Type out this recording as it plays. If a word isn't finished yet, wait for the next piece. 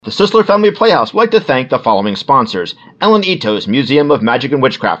The Sisler Family Playhouse would like to thank the following sponsors. Ellen Ito's Museum of Magic and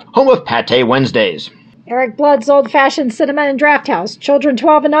Witchcraft, home of Pate Wednesdays. Eric Blood's old-fashioned cinema and draft house. Children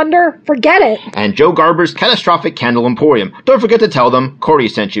 12 and under? Forget it. And Joe Garber's Catastrophic Candle Emporium. Don't forget to tell them Corey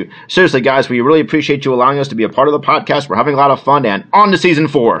sent you. Seriously, guys, we really appreciate you allowing us to be a part of the podcast. We're having a lot of fun, and on to season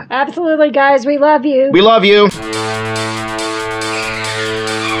 4. Absolutely, guys. We love you. We love you.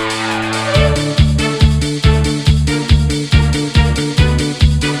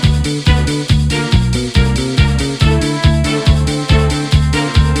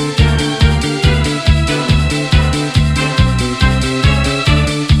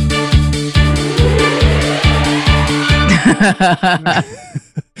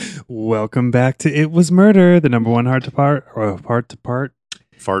 Welcome back to It Was Murder, the number one heart to part or part to part.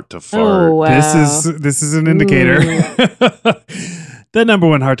 Fart to fart. Oh, wow. This is an indicator. The number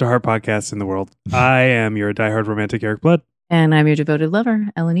one heart to heart podcast in the world. I am your diehard romantic Eric Blood. And I'm your devoted lover,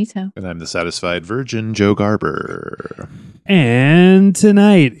 Ellen Ito. And I'm the satisfied virgin, Joe Garber. And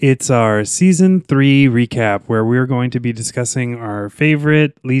tonight it's our season 3 recap where we're going to be discussing our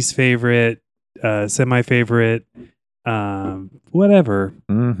favorite, least favorite, semi-favorite, whatever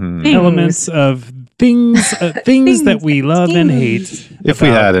elements of things that we love and hate. If we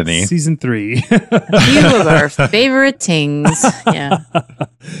had any. Season 3. A few of our favorite things. Yeah.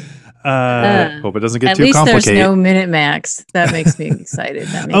 Hope it doesn't get At too least complicated. there's no Minute Max. That makes me excited.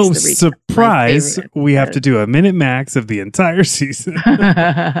 That makes the recap surprise! my favorite We have to episode. do a minute max of the entire season.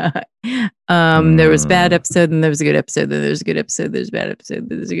 There was a bad episode, and there was a good episode, then there's a good episode, there's a bad episode,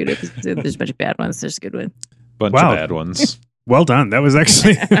 then there's a good episode, there's a bunch of bad ones, there's a good one. Bunch Wow. of bad ones. Well done. That was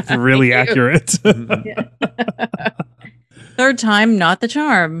actually really accurate. Third time, not the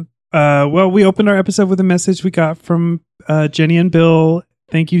charm. Well, we opened our episode with a message we got from Jenny and Bill.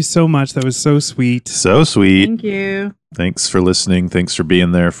 Thank you so much. That was so sweet. So sweet. Thank you. Thanks for listening. Thanks for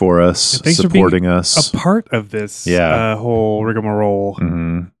being there for us. And thanks for supporting being us. A part of this whole rigmarole.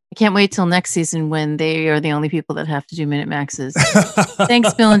 Mhm. I can't wait till next season when they are the only people that have to do Minute Maxes.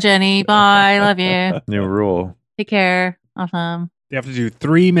 Thanks, Bill and Jenny. Bye. Love you. New rule. Take care. Awesome. They have to do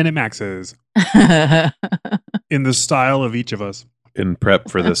 3 minute maxes in the style of each of us. In prep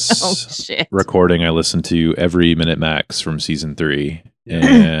for this Oh, shit. recording, I listened to every Minute Max from season 3.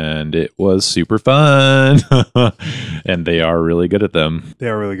 And it was super fun. And they are really good at them. They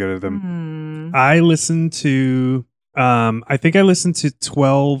are really good at them. Hmm. I listened to, I think I listened to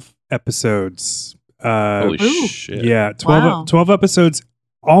 12 episodes. Holy Ooh. shit. Yeah, 12, Wow. 12 episodes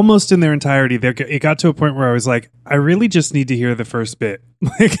almost in their entirety. It got to a point where I was like, I really just need to hear the first bit.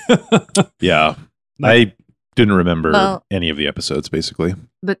 Like, Yeah. I didn't remember Well- any of the episodes, basically.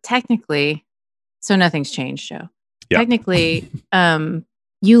 But technically, so nothing's changed, Joe. Yeah. Technically,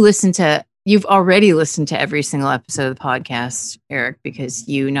 you've already listened to every single episode of the podcast, Eric, because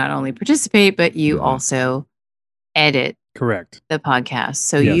you not only participate, but you Mhm. also edit correct. the podcast.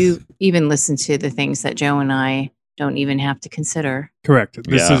 So Yes. you even listen to the things that Joe and I don't even have to consider. Correct.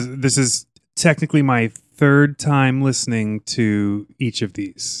 Yeah. This is technically my 3rd time listening to each of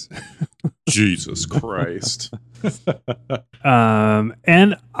these. Jesus Christ.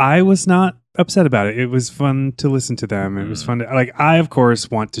 And I was not upset about it. It was fun to listen to them. It was fun to, like, I of course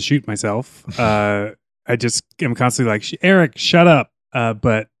want to shoot myself. I just am constantly like, Eric, shut up.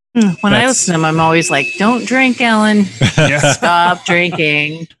 But When I That's- listen to them, I'm always like, don't drink, Ellen. yeah, Stop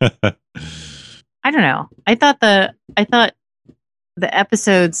drinking. I don't know. I thought the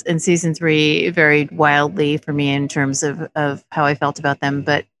episodes in season 3 varied wildly for me in terms of how I felt about them.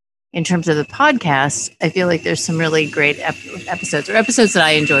 But in terms of the podcast, I feel like there's some really great episodes or episodes that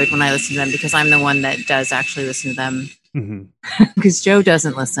I enjoyed when I listened to them because I'm the one that does actually listen to them Mhm. because Joe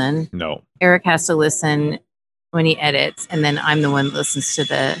doesn't listen. No. Eric has to listen when he edits, and then I'm the one that listens to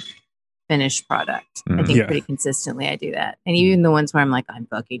the finished product. I think Yeah. pretty consistently I do that. And even the ones where I'm like, I'm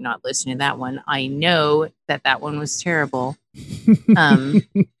fucking not listening to that one. I know that one was terrible. I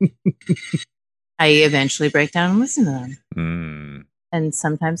eventually break down and listen to them. Mm. And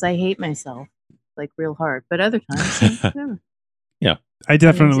sometimes I hate myself like real hard, but other times, whatever. I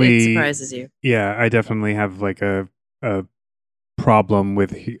definitely, It surprises you. yeah, I definitely have like a problem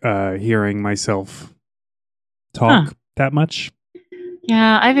with hearing myself talk that much.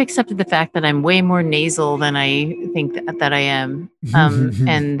 Yeah, I've accepted the fact that I'm way more nasal than I think that I am,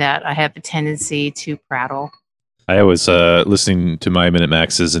 and that I have a tendency to prattle. I was listening to my Minute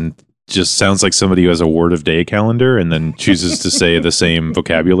Maxes and just sounds like somebody who has a word of day calendar and then chooses to say the same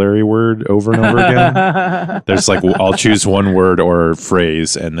vocabulary word over and over again. There's like, I'll choose one word or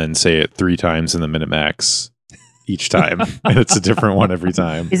phrase and then say it 3 times in the Minute Max each time. And it's a different one every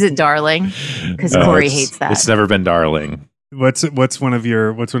time. Is it darling? Because No, Corey it's- hates that. It's never been darling. What's one of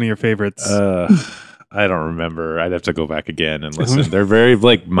your favorites? I don't remember. I'd have to go back again and listen. They're very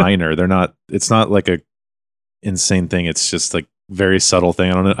like minor. It's not like a insane thing. It's just like very subtle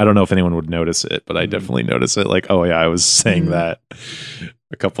thing. I don't know if anyone would notice it, but I definitely notice it. Like, oh yeah, I was saying that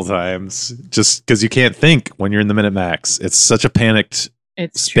a couple times just because you can't think when you're in the Minute Max. It's such a panicked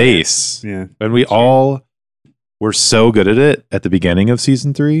space. True. Yeah. And we all were so good at it at the beginning of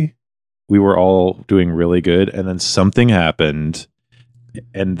season 3. We were all doing really good. And then something happened.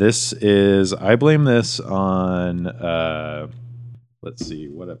 And I blame this on, let's see,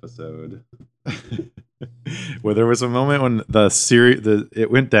 what episode? Where there was a moment when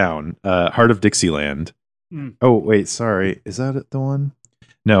it went down, Heart of Dixieland. Oh, wait, sorry. Is that the one?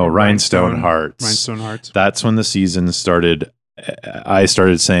 No, Rhinestone Hearts. Rhinestone Hearts. That's when the season started. I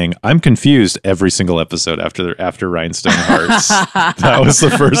started saying, I'm confused every single episode after Rhinestone Hearts. That was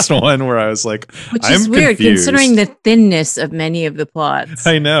the first one where I was like, which I'm is weird confused. Considering the thinness of many of the plots.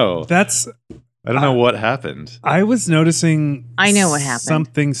 I know. I don't know what happened. I was noticing I know what happened.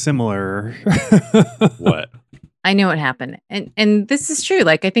 Something similar. What? I know what happened. And this is true.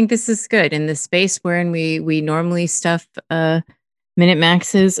 Like, I think this is good in the space wherein we normally stuff Minute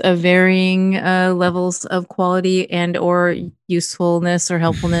Maxes of varying levels of quality and or usefulness or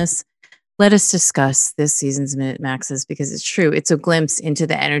helpfulness. Let us discuss this season's Minute Maxes because it's true. It's a glimpse into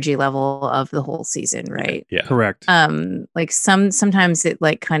the energy level of the whole season, right? Yeah. Correct. Like sometimes it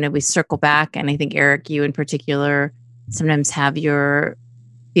like kind of we circle back, and I think Eric, you in particular, sometimes have your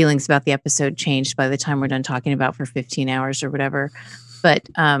feelings about the episode changed by the time we're done talking about for 15 hours or whatever. But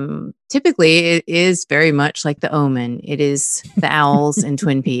typically it is very much like The Omen. It is the owls in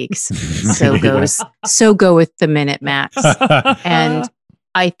Twin Peaks. So go with the Minute Max. And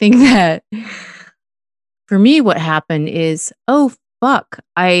I think that for me, what happened is, oh, fuck,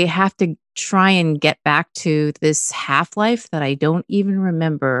 I have to try and get back to this half-life that I don't even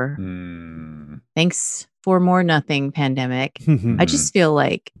remember. Thanks for more nothing, pandemic. I just feel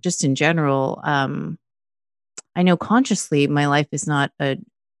like, just in general, I know consciously my life is not a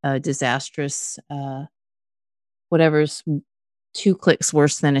disastrous, whatever's 2 clicks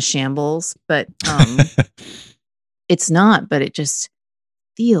worse than a shambles, but it's not, but it just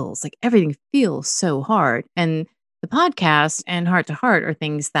feels like everything feels so hard. And the podcast and Heart to Heart are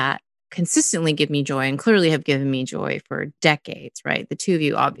things that consistently give me joy and clearly have given me joy for decades, right? The two of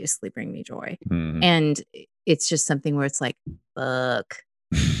you obviously bring me joy. And it's just something where it's like, fuck,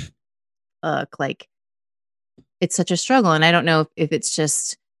 like, it's such a struggle. And I don't know if it's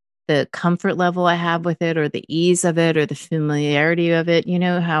just the comfort level I have with it or the ease of it or the familiarity of it, you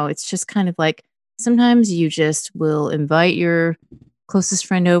know, how it's just kind of like sometimes you just will invite your closest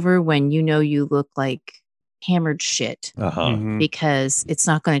friend over when you know you look like hammered shit because it's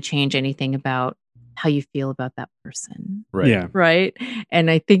not going to change anything about how you feel about that person. Right. Yeah. Right. And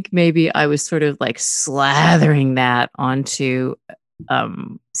I think maybe I was sort of like slathering that onto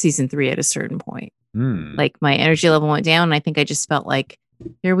season 3 at a certain point. Like my energy level went down and I think I just felt like,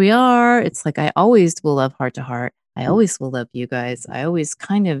 here we are. It's like, I always will love Heart to Heart. I always will love you guys. I always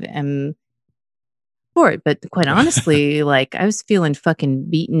kind of am for it. But quite honestly, like I was feeling fucking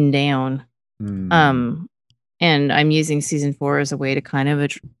beaten down. And I'm using season 4 as a way to kind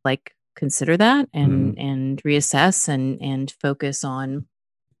of like consider that and reassess and focus on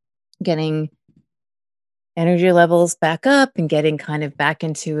getting energy levels back up and getting kind of back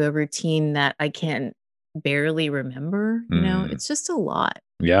into a routine that I can barely remember. You know, it's just a lot.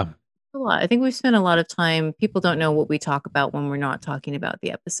 Yeah. A lot. I think we've spent a lot of time. People don't know what we talk about when we're not talking about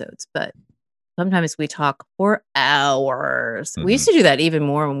the episodes, but sometimes we talk for hours. We used to do that even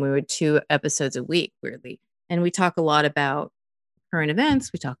more when we would 2 episodes a week, weirdly. And we talk a lot about current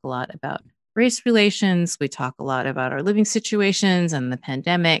events. We talk a lot about race relations. We talk a lot about our living situations and the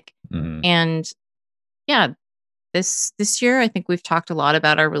pandemic. And yeah, this year, I think we've talked a lot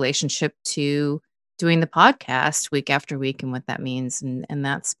about our relationship to doing the podcast week after week and what that means. And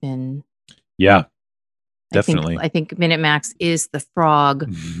that's been, definitely. I think Minute Max is the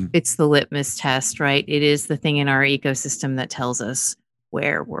frog. It's the litmus test, right? It is the thing in our ecosystem that tells us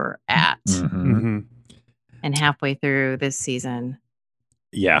where we're at. And halfway through this season,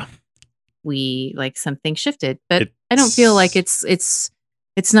 we like something shifted, but I don't feel like it's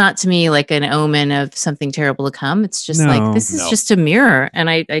not to me like an omen of something terrible to come. It's just like, this is just a mirror. And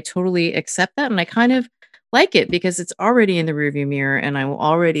I totally accept that. And I kind of like it because it's already in the rearview mirror. And I will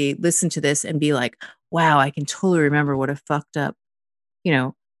already listen to this and be like, wow, I can totally remember what a fucked up, you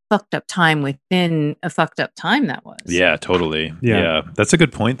know, fucked up time within a fucked up time that was. Yeah, totally. Yeah. Yeah. That's a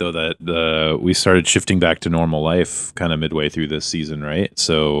good point, though, that we started shifting back to normal life kind of midway through this season, right?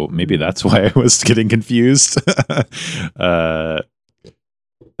 So maybe that's why I was getting confused. That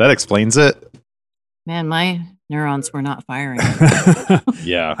explains it. Man, my neurons were not firing.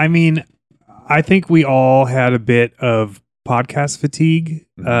 Yeah. I mean, I think we all had a bit of podcast fatigue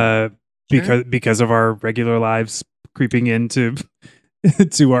because of our regular lives creeping into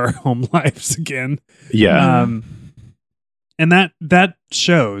to our home lives again. Yeah. And that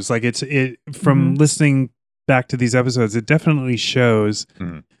shows, like, it from listening back to these episodes, it definitely shows.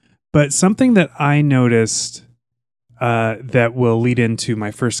 But something that I noticed that will lead into my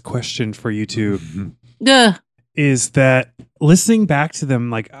first question for you two is that listening back to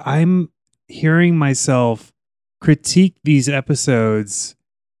them, like, I'm hearing myself critique these episodes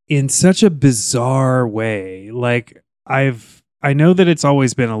in such a bizarre way. Like, I know that it's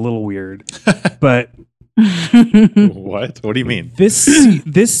always been a little weird, but What do you mean?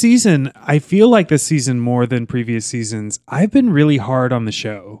 this season, I feel like this season more than previous seasons, I've been really hard on the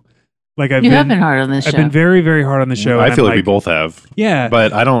show. Like, You have been hard on this show. I've been very, very hard on the show. I and feel I'm like we both have. Yeah.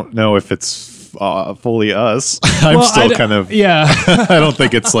 But I don't know if it's fully us. I'm Well, still kind of. Yeah. I don't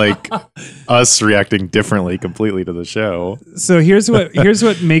think it's like us reacting differently completely to the show. So here's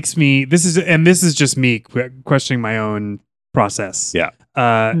what makes me, this is just me questioning my own process. Yeah.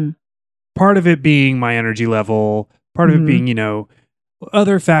 Part of it being my energy level, part of it being, you know,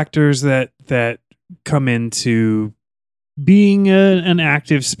 other factors that come into being an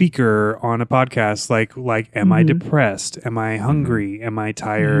active speaker on a podcast, like am I depressed? Am I hungry? Am I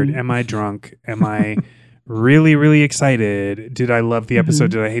tired? Am I drunk? Am I really, really excited? Did I love the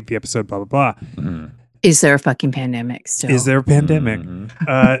episode? Did I hate the episode? Blah, blah, blah. Is there a fucking pandemic still? Is there a pandemic?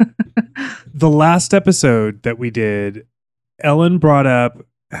 The last episode that we did, Ellen brought up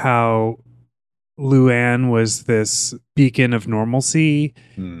how Luann was this beacon of normalcy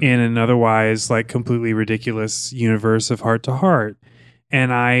in an otherwise like completely ridiculous universe of Heart to Heart.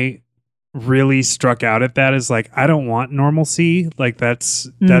 And I really struck out at that as like, I don't want normalcy. Like that's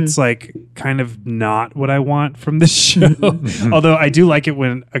like kind of not what I want from this show. Although I do like it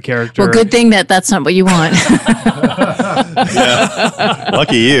when a character. Well, good thing that's not what you want.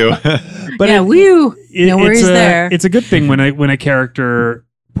 Lucky you. But yeah, no worries there. It's a good thing when a character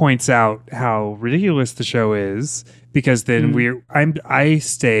points out how ridiculous the show is, because then I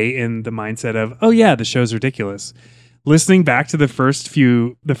stay in the mindset of, oh yeah, the show's ridiculous. Listening back to the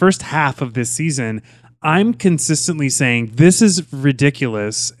first half of this season, I'm consistently saying this is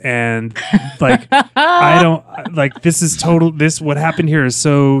ridiculous, and like I don't like this is what happened here is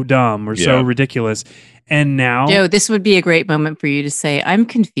so dumb or so ridiculous. And now, Joe, this would be a great moment for you to say, I'm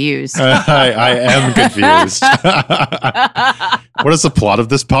confused. I am confused. What is the plot of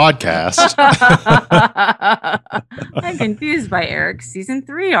this podcast? I'm confused by Eric's season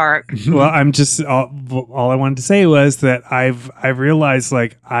 3 arc. well, I'm just all I wanted to say was that I've realized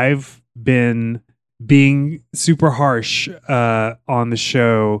like I've been being super harsh on the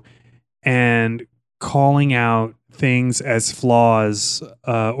show and calling out things as flaws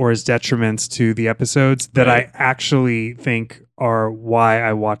or as detriments to the episodes that I actually think are why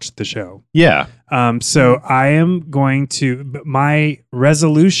I watched the show. Yeah. So I am going to, my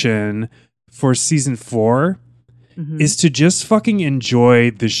resolution for season 4 is to just fucking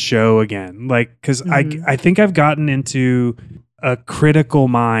enjoy the show again. Like, cause I think I've gotten into a critical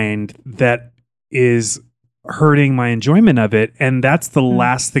mind that is hurting my enjoyment of it, and that's the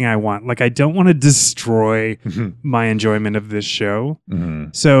last thing I want. Like, I don't want to destroy my enjoyment of this show.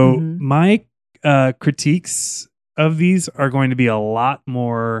 So my critiques of these are going to be a lot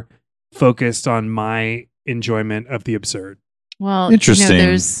more focused on my enjoyment of the absurd. Well, interesting.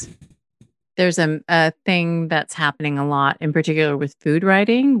 There's a thing that's happening a lot, in particular with food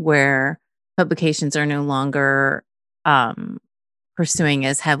writing, where publications are no longer pursuing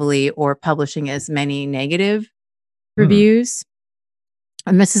as heavily or publishing as many negative reviews.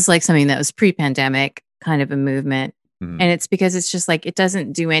 And this is like something that was pre-pandemic kind of a movement. And it's because it's just like, it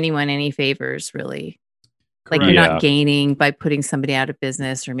doesn't do anyone any favors, really. Like, you're not gaining by putting somebody out of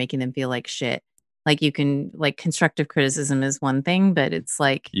business or making them feel like shit. Like, you can, like, constructive criticism is one thing, but it's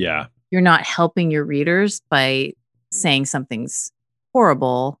like, you're not helping your readers by saying something's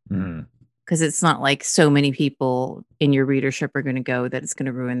horrible. Because it's not like so many people in your readership are going to go that it's going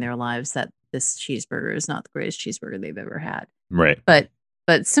to ruin their lives that this cheeseburger is not the greatest cheeseburger they've ever had. Right.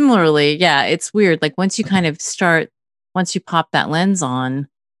 But similarly, yeah, it's weird. Like, once you pop that lens on,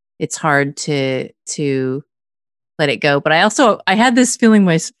 it's hard to let it go. But I had this feeling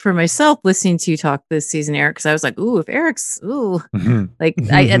for myself listening to you talk this season, Eric, because I was like, ooh, if Eric's like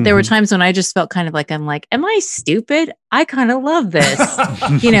there were times when I just felt kind of like, am I stupid? I kind of love this,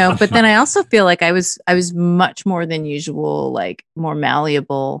 but then I also feel like I was much more than usual, like more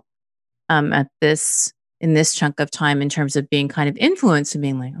malleable in this chunk of time in terms of being kind of influenced and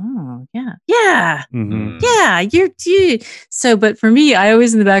being like, oh yeah, you're. So, but for me, I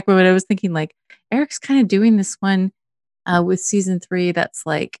always in the back of my mind, I was thinking like, Eric's kind of doing this one with season 3. That's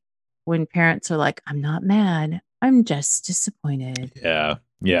like when parents are like, I'm not mad, I'm just disappointed. Yeah.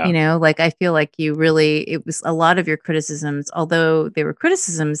 Yeah. Like I feel like it was a lot of your criticisms, although they were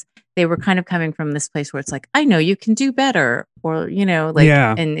criticisms, they were kind of coming from this place where it's like, I know you can do better, or,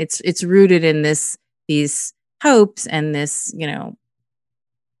 and it's rooted in these hopes and this,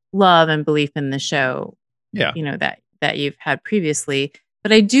 love and belief in the show, that you've had previously.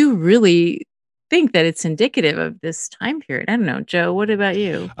 But I do really think that it's indicative of this time period. I don't know, Joe, what about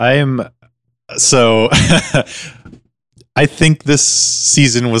you? I think this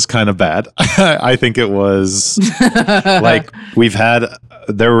season was kind of bad. I think it was like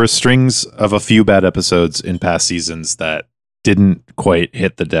there were strings of a few bad episodes in past seasons that didn't quite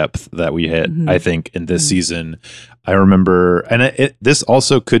hit the depth that we hit, I think, in this season. I remember, and this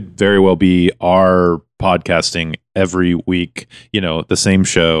also could very well be our podcasting every week, the same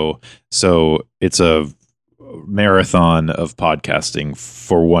show. So it's a marathon of podcasting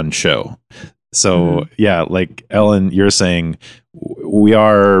for one show. So yeah, like Ellen, you're saying we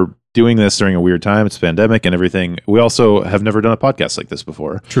are doing this during a weird time. It's a pandemic and everything. We also have never done a podcast like this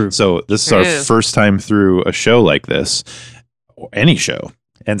before. True. So this is our first time through a show like this, or any show.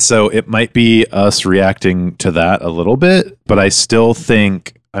 And so it might be us reacting to that a little bit, but I still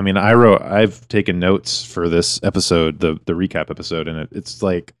think, I've taken notes for this episode, the recap episode, and it's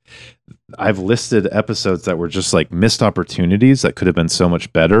like I've listed episodes that were just like missed opportunities that could have been so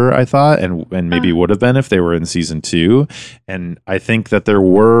much better, I thought, and maybe would have been if they were in season 2. And I think that there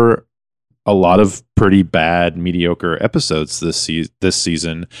were a lot of pretty bad, mediocre episodes this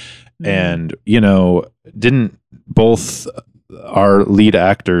season. And, didn't both our lead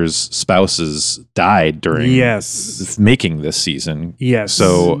actors' spouses died during making this season. Yes.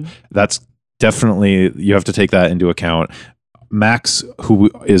 So that's definitely, you have to take that into account. Max, who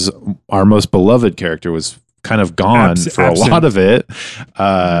is our most beloved character, was kind of gone for a lot of it.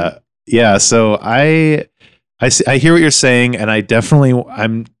 So I hear what you're saying, and I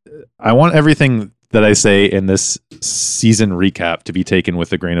want everything that I say in this season recap to be taken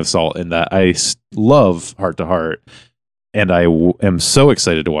with a grain of salt, in that I love Heart to Heart. And I am so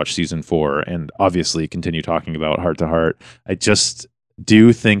excited to watch season 4 and obviously continue talking about Heart to Heart. I just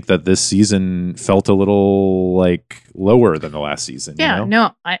do think that this season felt a little like lower than the last season.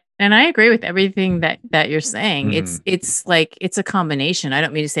 No, I agree with everything that you're saying. It's like, it's a combination. I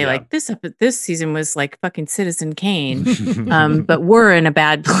don't mean to say like this season was like fucking Citizen Kane, but we're in a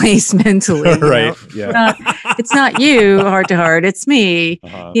bad place mentally. Right. Yeah. It's not you, Heart to Heart. It's me.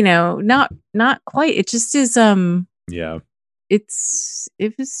 Not quite. It just is. Yeah. It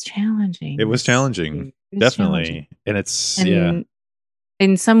was challenging. It was challenging. Definitely. And it's in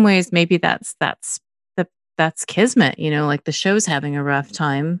some ways maybe that's kismet, like the show's having a rough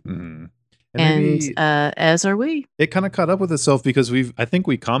time. And as are we. It kind of caught up with itself because I think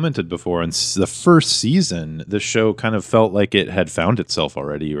we commented before in the first season, the show kind of felt like it had found itself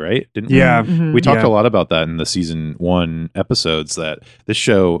already, right? Didn't we? Yeah. We talked a lot about that in the season 1 episodes, that this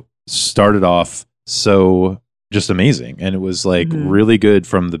show started off so just amazing, and it was like really good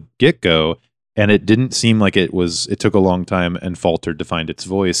from the get-go, and it didn't seem like it took a long time and faltered to find its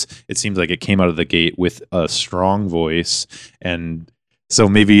voice. It seems like it came out of the gate with a strong voice, and so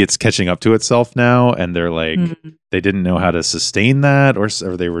maybe it's catching up to itself now, and they're like they didn't know how to sustain that, or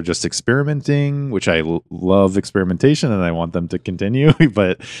they were just experimenting, which I love experimentation and I want them to continue.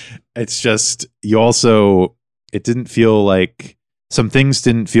 But it's just, it didn't feel like, some things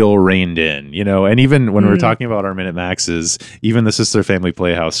didn't feel reined in, and even when we're talking about our Minute Maxes, even the Sister Family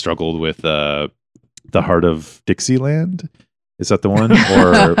Playhouse struggled with the Heart of Dixieland. Is that the one?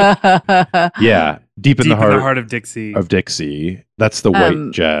 Or Deep in the Heart of Dixie. Of Dixie. That's the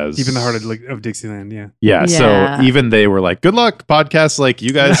white jazz. Deep in the Heart of Dixieland. Yeah. Yeah. So even they were like, "Good luck, podcasts! Like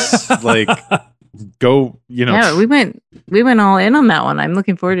you guys, like go." Yeah, we went all in on that one. I'm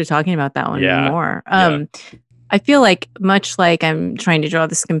looking forward to talking about that one more. I feel like, much like I'm trying to draw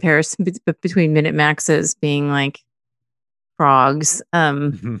this comparison between Minute Maxes being like frogs. I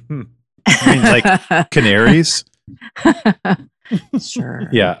mean, like canaries? Sure.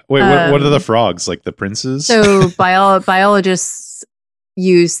 Yeah. Wait, what are the frogs? Like the princes? So biologists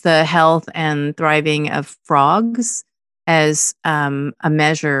use the health and thriving of frogs as a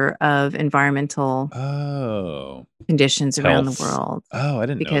measure of environmental conditions around the world. Oh, I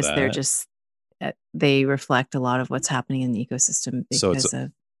didn't know that. Because they're just they reflect a lot of what's happening in the ecosystem because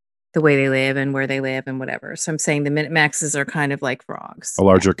of the way they live and where they live and whatever. So I'm saying the Minimaxes are kind of like frogs. A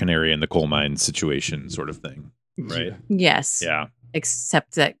larger canary in the coal mine situation sort of thing, right? Yes. Yeah.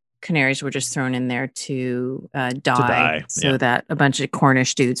 Except that canaries were just thrown in there to die so that a bunch of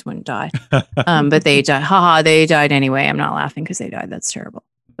Cornish dudes wouldn't die. But they died. Haha, they died anyway. I'm not laughing because they died. That's terrible.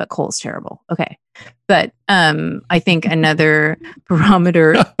 But coal's terrible. Okay. But I think another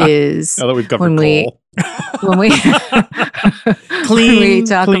barometer is now that we've covered coal. When we clean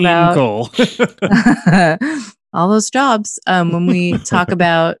about coal. all those jobs, when we talk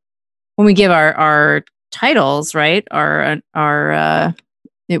about, when we give our titles, right? Our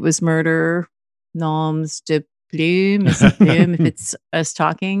it was murder, noms de plume, if it's us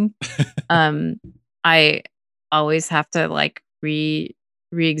talking. I always have to like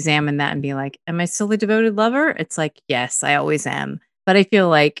re-examine that and be like, am I still a devoted lover? It's like, yes, I always am. But I feel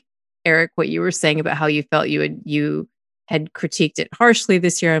like, Eric, what you were saying about how you felt you had critiqued it harshly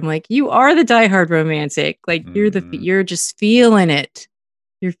this year, I'm like, you are the diehard romantic. Like you're just feeling it.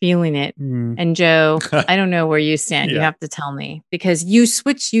 You're feeling it. And Joe, I don't know where you stand. You have to tell me because you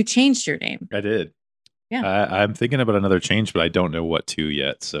changed your name. I did. Yeah. I'm thinking about another change, but I don't know what to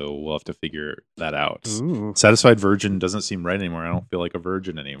yet. So we'll have to figure that out. Ooh. Satisfied virgin doesn't seem right anymore. I don't feel like a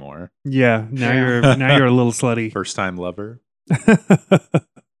virgin anymore. Yeah. Now you're a little slutty. First time lover.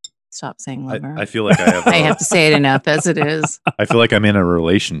 Stop saying lover. I feel like I have. I have to say it enough as it is. I feel like I'm in a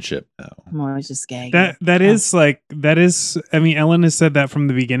relationship now. I'm always just gagging. That is. I mean, Ellen has said that from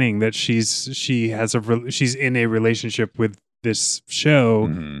the beginning that she's in a relationship with this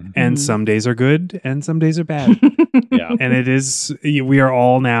show, and some days are good and some days are bad. Yeah, and it is. We are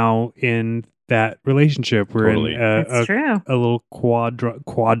all now in that relationship. We're totally. in That's true. a little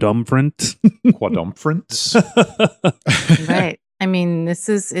quadumphant. Right. I mean,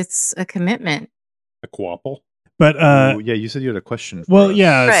 it's a commitment. A quapple. But yeah, you said you had a question. Well,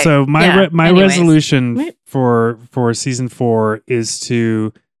 yeah. Right. So my Anyways. resolution for season 4 is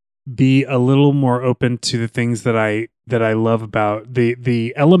to be a little more open to the things that I love about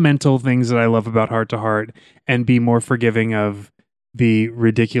the elemental things that I love about Heart to Heart, and be more forgiving of the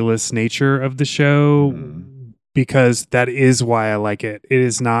ridiculous nature of the show, because that is why I like it. It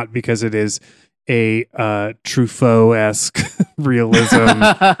is not because it is a Truffaut-esque realism,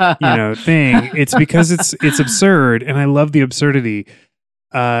 thing. It's because it's absurd, and I love the absurdity.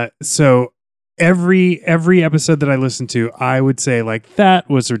 So every episode that I listen to, I would say like, that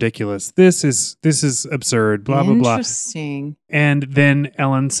was ridiculous. This is absurd. Blah blah blah. Interesting. And then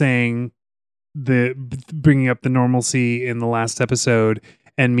Ellen saying bringing up the normalcy in the last episode,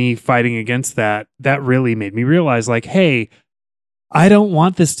 and me fighting against that really made me realize, like, hey, I don't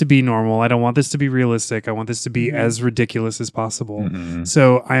want this to be normal. I don't want this to be realistic. I want this to be as ridiculous as possible.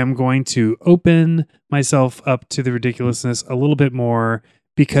 So I am going to open myself up to the ridiculousness a little bit more,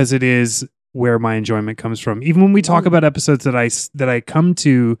 because it is where my enjoyment comes from. Even when we talk about episodes that I come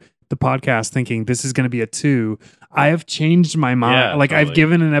to the podcast thinking this is going to be a 2, I have changed my mind. Yeah, like totally. I've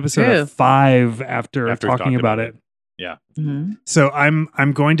given an episode a 5 after talking about it. Yeah. So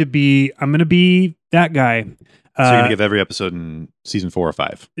I'm going to be that guy. So you're gonna give every episode in season 4 or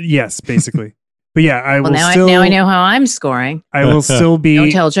 5. Yes, basically. But yeah, I will now I know how I'm scoring. I will still be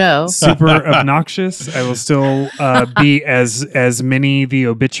Don't tell Joe. super obnoxious. I will still be as many the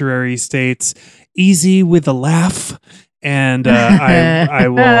obituary states, easy with a laugh, and I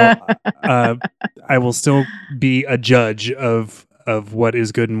will still be a judge of what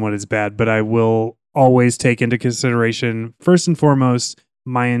is good and what is bad. But I will always take into consideration, first and foremost,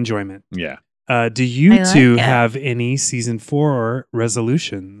 my enjoyment. Yeah. Do you two have any season 4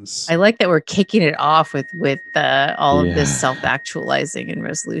 resolutions? I like that we're kicking it off with all of this self-actualizing and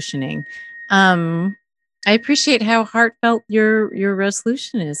resolutioning. I appreciate how heartfelt your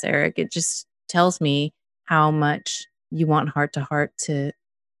resolution is, Eric. It just tells me how much you want Heart to Heart to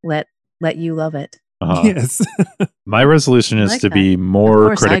let you love it. Yes. My resolution is to be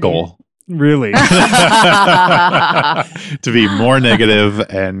more critical. Really? To be more negative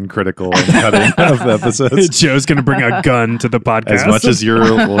and critical and cutting of episodes. Joe's going to bring a gun to the podcast. As much as you're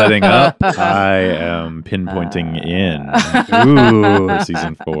letting up, I am pinpointing in for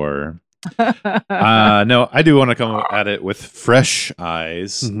season 4. No, I do want to come at it with fresh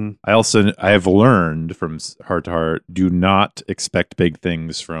eyes. I have learned from Heart to Heart, do not expect big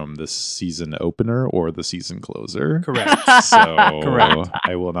things from the season opener or the season closer. Correct. So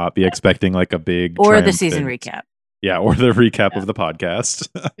I will not be expecting like a big or the season recap. Yeah, or the recap of the podcast.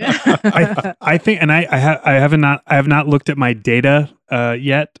 I think, and I have not looked at my data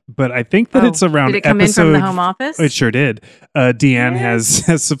yet, but I think that it's around. Did it come in from the home office? It sure did. Deanne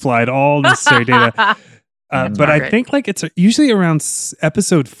has supplied all necessary data. But I think like it's usually around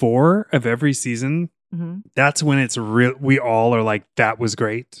episode 4 of every season. Mm-hmm. That's when it's real. We all are like, that was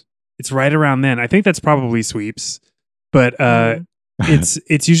great. It's right around then. I think that's probably Sweeps, but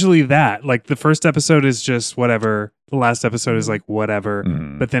it's usually that. Like the first episode is just whatever. The last episode is like whatever.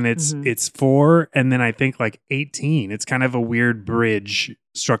 But then it's 4, and then I think like 18. It's kind of a weird bridge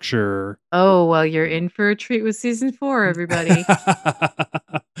structure. Oh well, you're in for a treat with season 4, everybody.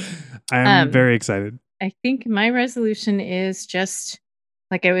 I'm very excited. I think my resolution is just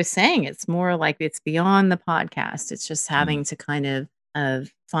like I was saying, it's more like it's beyond the podcast. It's just having to kind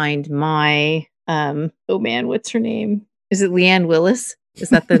of find my oh man, what's her name? Is it Leanne Willis? Is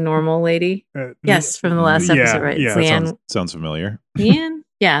that the normal lady? Yes, from the last episode, right? Yeah, Leanne sounds familiar. Leanne?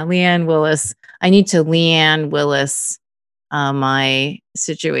 Yeah, Leanne Willis. I need to Leanne Willis my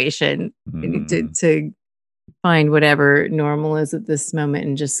situation to find whatever normal is at this moment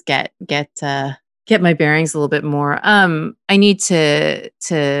and just get my bearings a little bit more. I need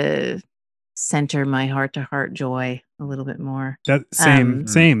to center my heart-to-heart joy a little bit more. That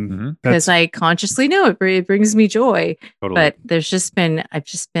same. Because I consciously know it brings me joy. Totally. But I've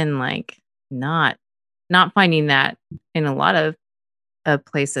just been like not finding that in a lot of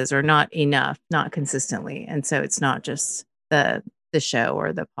places, or not enough, not consistently. And so it's not just the show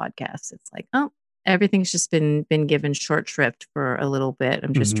or the podcast. It's like, oh, everything's just been given short shrift for a little bit.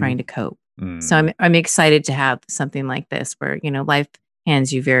 I'm just trying to cope. So I'm excited to have something like this where, life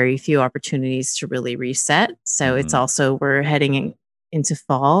hands you very few opportunities to really reset. So it's also, we're heading into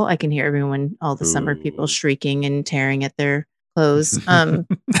fall. I can hear all the summer people shrieking and tearing at their clothes. To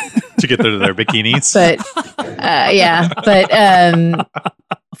get to their bikinis. But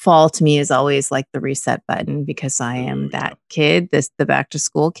fall to me is always like the reset button, because I am that kid, the back to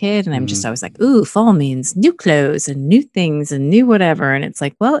school kid. And I'm just always like, ooh, fall means new clothes and new things and new whatever. And it's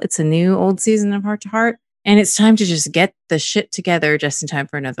like, well, it's a new old season of Heart to Heart. And it's time to just get the shit together just in time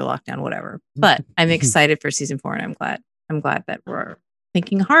for another lockdown, whatever. But I'm excited for season 4, and I'm glad that we're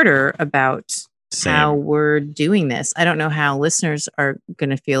thinking harder about how we're doing this. I don't know how listeners are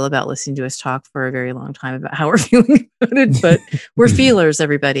going to feel about listening to us talk for a very long time about how we're feeling about it, but we're feelers,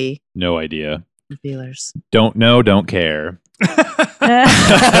 everybody. No idea. We're feelers. Don't know, don't care.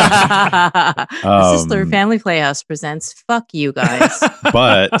 Sisler Family Playhouse presents Fuck You Guys.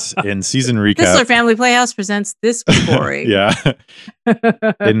 But in season recap, Sisler Family Playhouse presents This Was Boring. Yeah.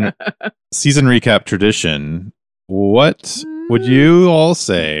 In season recap tradition, what would you all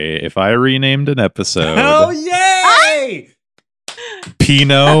say if I renamed an episode? Hell yay!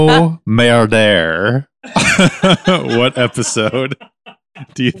 Pinot Merder. What episode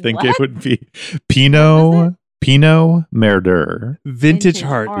do you think it would be? Pinot Merder. Vintage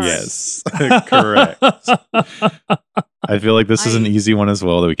Heart. Yes, correct. I feel like this is an easy one as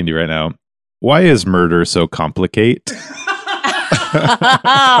well that we can do right now. Why is murder so complicated?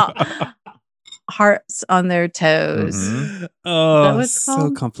 Hearts on their toes. Oh,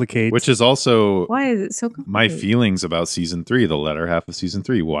 so complicated. Which is also why is it so complicated? My feelings about season 3, the latter half of season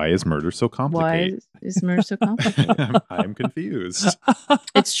 3. Why is murder so complicated? Why is murder so complicated? I'm confused.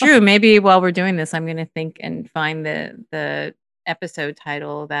 It's true. Maybe while we're doing this, I'm going to think and find the episode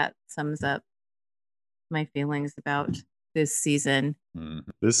title that sums up my feelings about this season.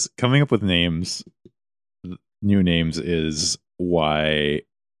 This coming up with names, new names, is why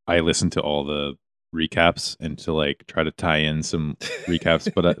I listen to all the recaps and to like try to tie in some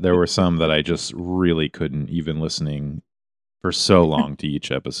recaps, but there were some that I just really couldn't, even listening for so long to each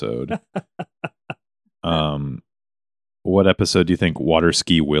episode. What episode do you think Water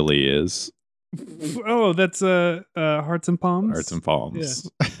Ski Willie is? Oh, that's Hearts and Palms. Hearts and Palms.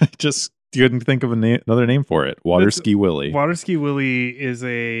 Yeah. Just couldn't think of another name for it. Water Ski Willie. Water Ski Willie is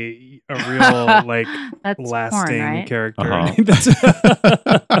a real like lasting porn, right? character.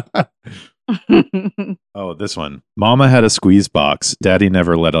 Oh, this one. Mama had a squeeze box. Daddy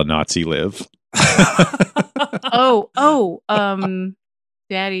never let a Nazi live.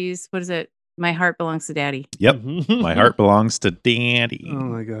 Daddy's, what is it? My heart belongs to Daddy. Yep. My heart belongs to Daddy. Oh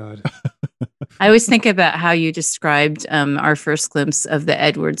my God. I always think about how you described our first glimpse of the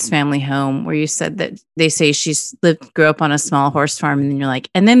Edwards family home, where you said that they say grew up on a small horse farm, and then you're like,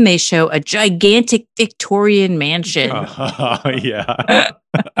 and then they show a gigantic Victorian mansion. Yeah.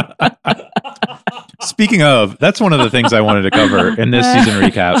 Speaking of, that's one of the things I wanted to cover in this season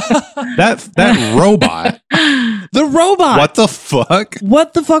recap. That robot. The robot. What the fuck?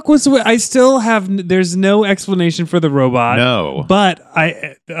 What the fuck was? I still have. There's no explanation for the robot. No. But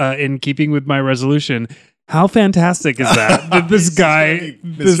in keeping with my resolution, how fantastic is that? That this guy,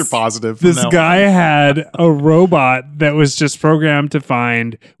 Mr. Positive. from this now guy on. had a robot that was just programmed to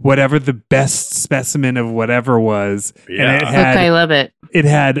find whatever the best specimen of whatever was, Yeah. and it had I love it. it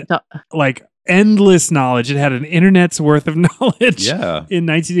had like endless knowledge. It had an internet's worth of knowledge. Yeah. In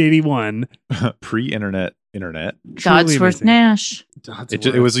 1981. Pre-internet. Internet. Truly Dodsworth amazing. Nash.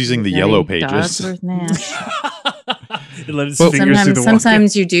 It was using the yellow pages. Dodsworth Nash. It let its Well, fingers do the walking.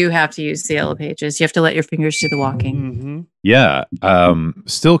 Sometimes you do have to use the yellow pages. You have to let your fingers do the walking. Mhm. Yeah.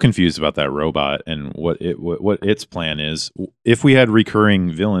 Still confused about that robot and what its plan is. If we had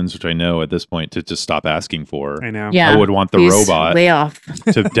recurring villains, which I know at this point to just stop asking for, I know. Yeah. I would want the Please robot lay off.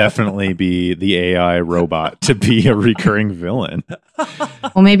 to definitely be the AI robot to be a recurring villain.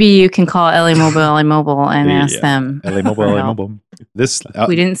 Well, maybe you can call LA Mobile and ask Yeah. them. LA Mobile, for LA help. Mobile. This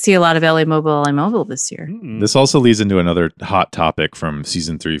We didn't see a lot of LA Mobile this year. Mm-mm. This also leads into another hot topic from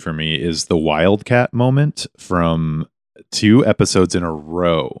season 3 for me is the Wildcat moment from 2 episodes in a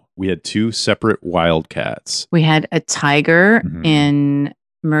row. We had 2 separate Wildcats. We had a tiger Mhm. in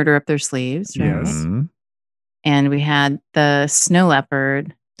Murder Up Their Sleeves, right? Yes. Mhm. And we had the snow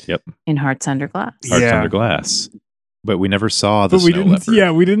leopard Yep. in Hearts Under Glass. Hearts Yeah. Under Glass. But we never saw the But we snow didn't. leopard, Yeah,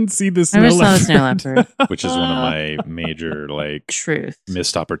 we didn't see the snow Never saw the leopard. snow leopard. which is one of my major Truth.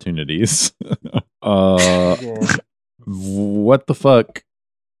 missed opportunities. What the fuck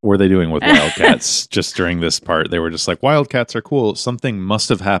were they doing with Wildcats just during this part? They were just like, Wildcats are cool. Something must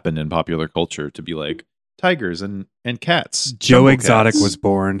have happened in popular culture to be like tigers and cats. Joe jungle Exotic cats. was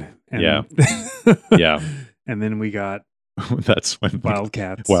born. And Yeah. Yeah. And then we got That's when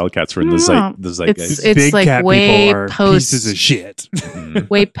Wildcats. Wildcats were in the No. zeitgeist. It's Big like cat way people are post- pieces of shit. Mm,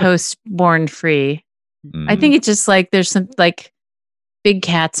 Way post Born Free. mm. I think it's just like there's some like big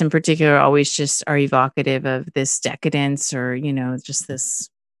cats in particular always just are evocative of this decadence or, just this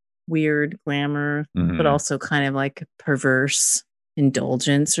weird glamour, Mhm. but also kind of like perverse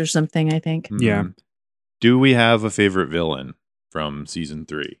indulgence or something, I think. Yeah. Mhm. Do we have a favorite villain from season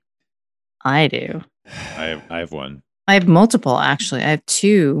 3? I do. I have one. I have multiple actually. I have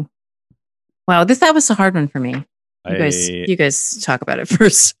 2. Wow, that was a hard one for me. You guys talk about it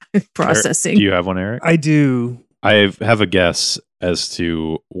first. Processing. Do you have one, Eric? I do. I have a guess as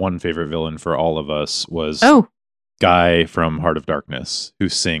to one favorite villain for all of us was Oh, Guy from Heart of Darkness who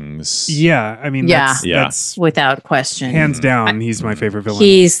sings. Yeah. I mean, Yeah. that's, Yeah. that's without question. hands down. He's my favorite villain.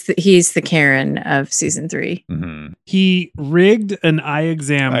 He's the Karen of season 3. Mhm. He rigged an eye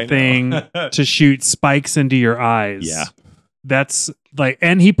exam I know. thing to shoot spikes into your eyes. Yeah. That's like,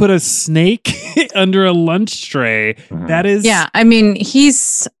 and he put a snake under a lunch tray. Mhm. That is, Yeah, I mean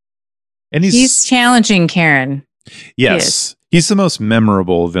he's And he's challenging Karen. yes, he's the most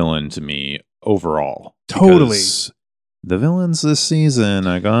memorable villain to me overall. Totally. Because the villains this season,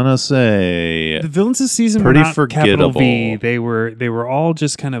 I gotta say, the villains this season Pretty were not capital V. forgettable. They were all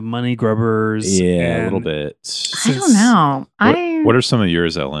just kind of money grubbers. yeah, a and little bit. I don't know. What are some of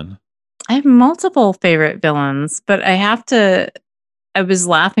yours, Ellen? I have multiple favorite villains, but I was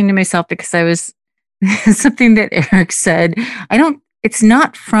laughing to myself because I was something that Eric said. It's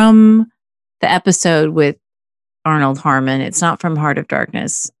not from the episode with Arnold Harmon. It's not from Heart of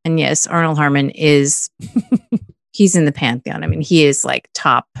Darkness. And yes, Arnold Harmon he's in the pantheon. I mean, he is like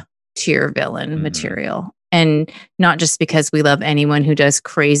top tier villain Mhm. material. And not just because we love anyone who does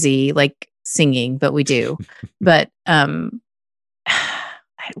crazy like singing, but we do. But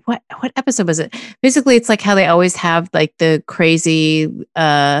what episode was it? Basically, it's like how they always have like the crazy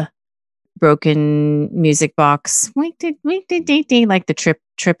broken music box, like the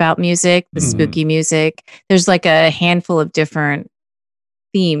trip out music, the Mhm. spooky music. There's like a handful of different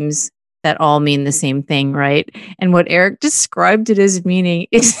themes that all mean the same thing, right? And what Eric described it as meaning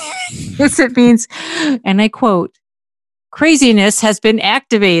is it means, and I quote, craziness has been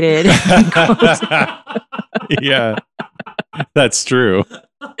activated. Yeah, that's true.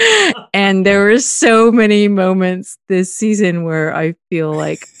 And there were so many moments this season where I feel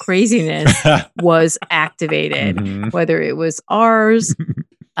like craziness was activated, Mhm. whether it was ours,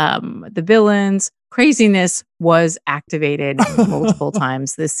 the villains. Craziness was activated multiple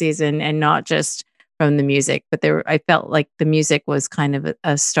times this season, and not just from the music, but I felt like the music was kind of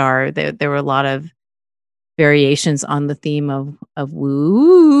a star. There were a lot of variations on the theme of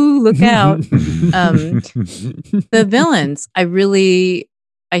woo, look out. The villains, I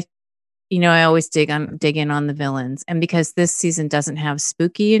always dig in on the villains, and because this season doesn't have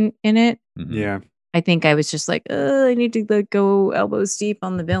spooky in it, Mhm. Yeah. I think I was just like, I need to go elbows deep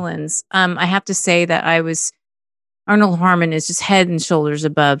on the villains. I have to say that Arnold Harmon is just head and shoulders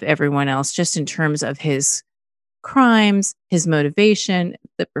above everyone else, just in terms of his crimes, his motivation,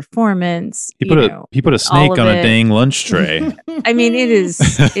 the performance. He put a snake on a dang lunch tray. I mean, it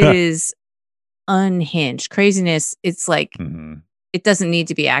is unhinged craziness. It's like it doesn't need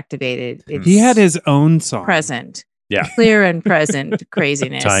to be activated. He had his own song. Present. Yeah. Clear and present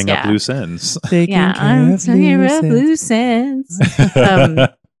craziness. Tying up loose ends. Yeah, I'm tying up loose ends.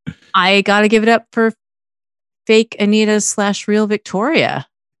 I got to give it up for fake Anita / real Victoria.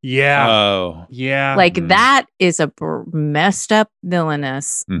 Yeah. Oh. Yeah. Like that is a messed up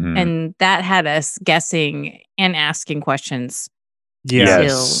villainous. Mhm. And that had us guessing and asking questions.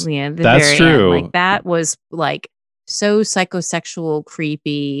 Yes. Till, the That's very true. end. Like that was like so psychosexual,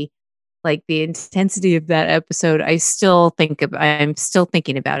 creepy. Like the intensity of that episode, I'm still thinking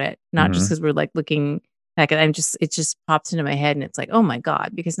about it. Not just because we're like looking back at it just pops into my head and it's like, oh my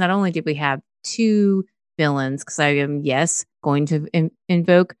God, because not only did we have two villains, because I am, going to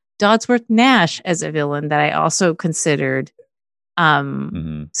invoke Dodsworth Nash as a villain that I also considered.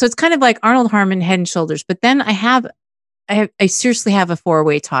 So it's kind of like Arnold Harmon, head and shoulders. But then I seriously have a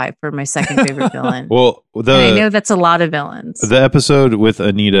 4-way tie for my second favorite villain. Well, and I know that's a lot of villains. The episode with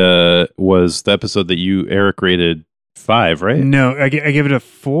Anita was the episode that Eric rated 5, right? No, I gave it a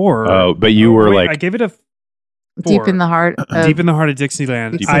 4. Oh, but you were like, I gave it a 4. Deep in the heart of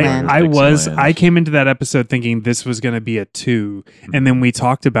Dixieland. Dixieland. I came into that episode thinking this was going to be a 2, and then we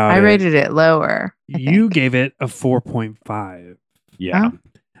talked about it. I rated it lower. You gave it a 4.5. Yeah.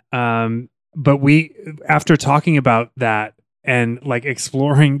 But we, after talking about that and like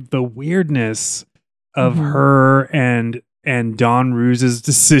exploring the weirdness of her and Don Ruse's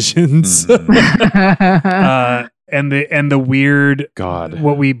decisions, and the weird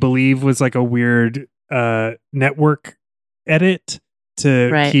what we believe was like a weird network edit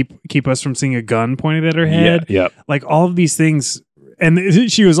to keep us from seeing a gun pointed at her head. Yeah. Like all of these things.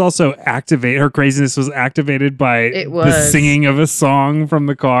 And she was also her craziness was activated by the singing of a song from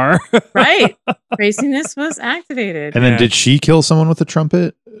the car. Right. Craziness was activated. And then did she kill someone with a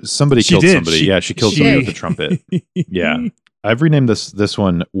trumpet? Somebody killed somebody. She killed somebody with a trumpet. Yeah. I've renamed this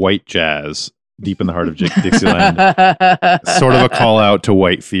one White Jazz, Deep in the Heart of Dixieland. Sort of a call out to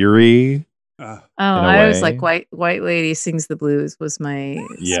White Fury. I was like White Lady Sings the Blues was my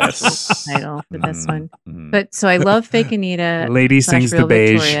title for this one. But so I love fake Anita. Lady Sings the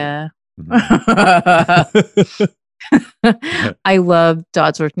Beige. I love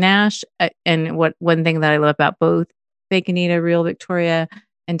Dodsworth Nash. And one thing that I love about both fake Anita, real Victoria,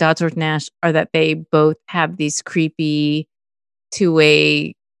 and Dodsworth Nash are that they both have these creepy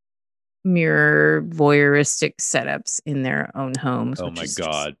two-way mirror voyeuristic setups in their own homes. Oh my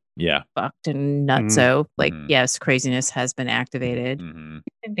God. Yeah. Fucked and nutso. Like, yes, craziness has been activated. Ding,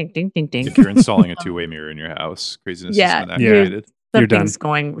 ding, ding, ding, ding. If you're installing a two-way mirror in your house, craziness has been activated.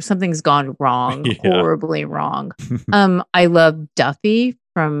 Something's gone wrong, horribly wrong. I love Duffy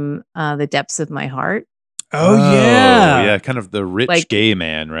from The Depths of My Heart. Oh yeah. Yeah, kind of the rich gay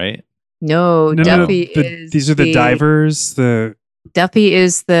man, right? No, Duffy is these are the divers, Duffy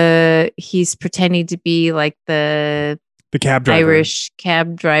is he's pretending to be like the cab driver. Irish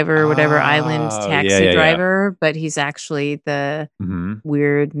cab driver, whatever, island taxi driver, but he's actually the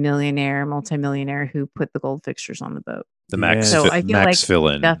weird multimillionaire who put the gold fixtures on the boat. The Max, so I feel Max like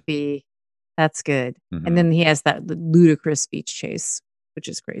villain. Duffy, that's good. And then he has that ludicrous beach chase, which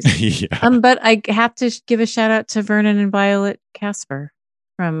is crazy. But I have to give a shout out to Vernon and Violet Casper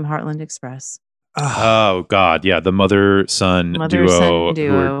from Heartland Express. Oh God, yeah, the mother-son duo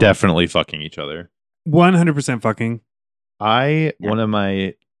who are definitely fucking each other. 100% fucking. One of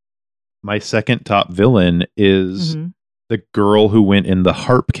my second top villain is the girl who went in the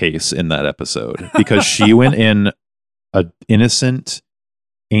harp case in that episode, because she went in a innocent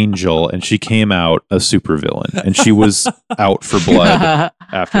angel and she came out a supervillain, and she was out for blood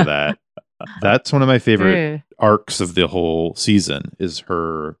after that. That's one of my favorite arcs of the whole season, is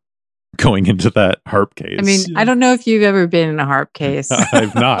her going into that harp case. I mean, I don't know if you've ever been in a harp case.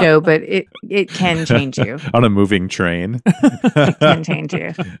 I've not. Joe, but it can change you. On a moving train. It can change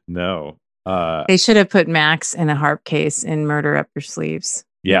you. No. They should have put Max in a harp case and Murder Up Your Sleeves.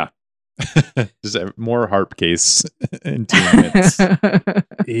 Yeah. Just more harp case entertainments.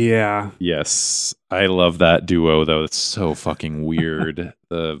 Yeah. Yes. I love that duo though. It's so fucking weird.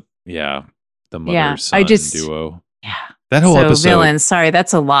 The mother-son duo. Yeah. That whole episode. Villains, sorry,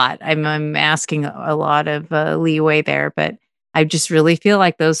 that's a lot. I'm asking a lot of leeway there, but I just really feel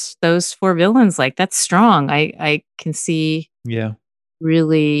like those 4 villains, like that's strong. I can see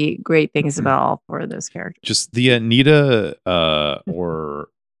really great things about all 4 of those characters. Just the Anita, or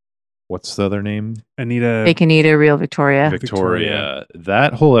what's the other name? Anita. Fake Anita, Real Victoria. Victoria.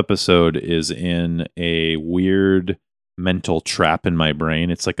 That whole episode is in a weird mental trap in my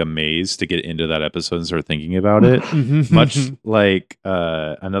brain. It's like a maze to get into that episode and start thinking about it. Much like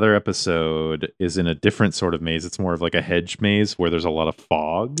another episode is in a different sort of maze. It's more of like a hedge maze where there's a lot of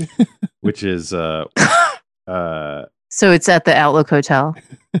fog, which is So it's at the Outlook Hotel.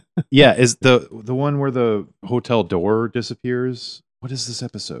 yeah, is the one where the hotel door disappears. What is this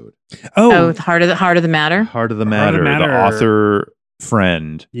episode? Oh, Heart of the Matter. Heart of the Matter. The author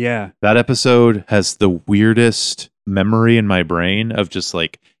friend. Yeah. That episode has the weirdest memory in my brain of just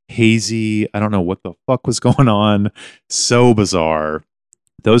like hazy, I don't know what the fuck was going on. So bizarre.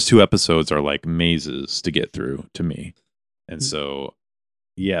 Those 2 episodes are like mazes to get through to me. And so,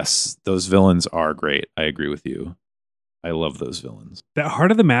 yes, those villains are great. I agree with you. I love those villains. That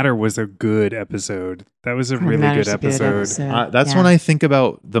Heart of the Matter was a good episode. That was a really good episode. That's when I think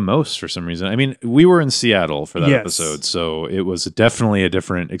about the most for some reason. I mean, we were in Seattle for that Yes. episode, so it was definitely a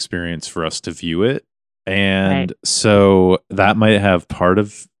different experience for us to view it. And so that might have part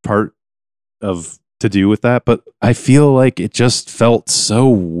of to do with that, but I feel like it just felt so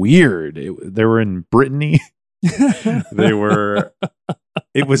weird. They were in Brittany. It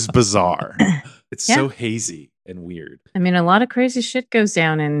was bizarre. It's so hazy and weird. I mean, a lot of crazy shit goes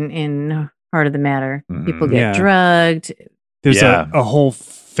down in Heart of the Matter. People get Yeah. drugged. There's a whole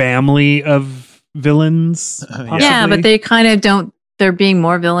family of villains. Possibly. Yeah, but they kind of don't. They're being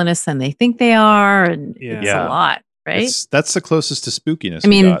more villainous than they think they are, and it's Yeah. a lot, right? That's the closest to spookiness. I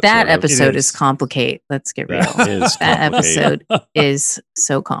mean, we got, that sort of. episode It is is. complicated. Let's get real. That is That complicated. episode is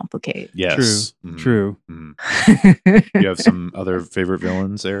so complicated. Yes. True. You have some other favorite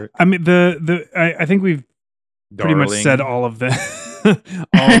villains, Eric? I mean, I think we've pretty much Darling. said all of the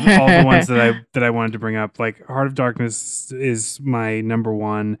all the ones that I wanted to bring up. Like Heart of Darkness is my number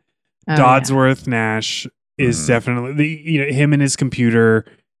one. Oh, Dodsworth Nash is definitely him and his computer.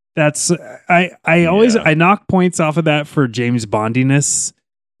 That's I always I knock points off of that for James Bondiness,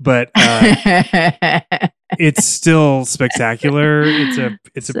 but it's still spectacular. It's a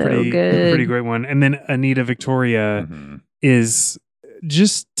So pretty good. great one. And then Anita Victoria is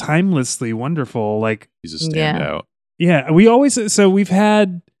just timelessly wonderful. Like He's a standout. yeah, we've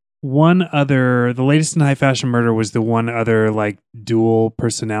had one other, the latest in High Fashion Murder was the one other like dual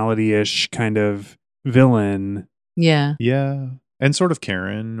personality-ish kind of villain. Yeah. Yeah. And sort of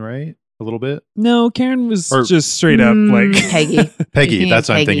Karen, right? A little bit. No, Karen was Or- just straight up like Peggy. Peggy. Thinking That's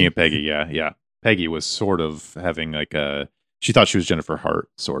of what I'm Peggy. thinking of Peggy. Yeah. Peggy was sort of having like she thought she was Jennifer Hart,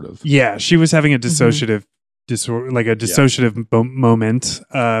 sort of. Yeah, she was having a dissociative disorder, like a dissociative moment.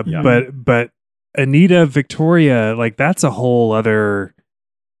 But Anita Victoria, like that's a whole other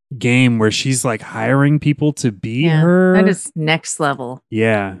game where she's like hiring people to be her. That is next level.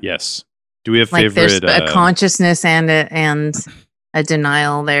 Yeah. Yes. Do we have Like there's favorite? a consciousness and a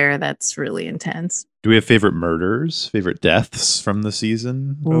denial there that's really intense. Do we have favorite murders? Favorite deaths from the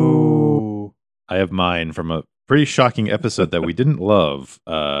season? Oh. I have mine from a pretty shocking episode that we didn't love.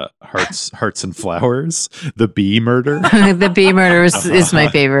 Hearts and Flowers, the bee murder. The bee murder is my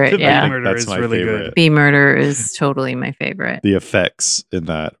favorite. The bee Yeah. murder That's is my really favorite. good. Bee murder is totally my favorite. The effects in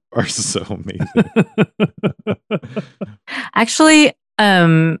that are so amazing. Actually,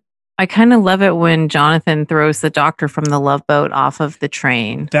 I kind of love it when Jonathan throws the doctor from the Love Boat off of the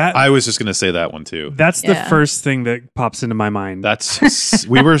train. I was just going to say that one too. That's the Yeah. first thing that pops into my mind.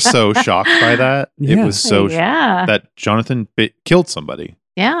 We were so shocked by that. It Yeah. was so Yeah. that Jonathan killed somebody.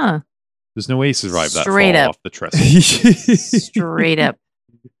 Yeah. There's no way he survived that Straight fall up. off the trestle. Straight up.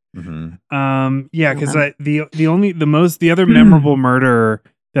 Yeah, because the other memorable murder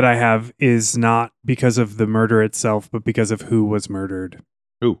that I have is not because of the murder itself, but because of who was murdered.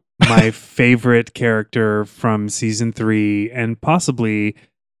 Who? My favorite character from season 3 and possibly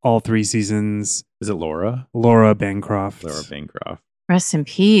all 3 seasons. Is it Laura? Laura Bancroft. Laura Bancroft. Rest in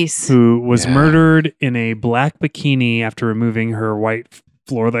peace. Who was murdered in a black bikini after removing her white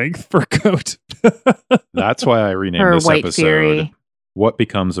floor-length fur coat. That's why I renamed Her this white episode. fury. What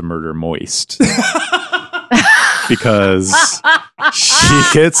becomes a murder moist? Because she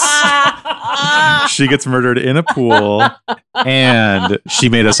gets murdered in a pool and she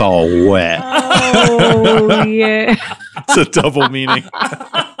made us all wet. Oh, yeah. It's a double meaning.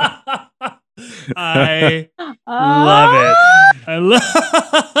 I love it. I love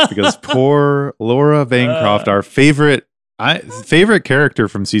Because poor Laura Bancroft, our favorite character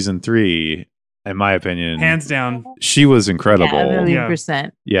from season 3, in my opinion, Hands down. she was incredible. Yeah, a million Yeah.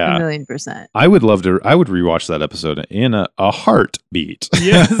 percent. Yeah. A million percent. I would love to. I would rewatch that episode in a heartbeat.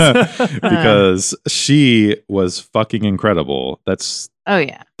 Yes. Because she was fucking incredible. That's Oh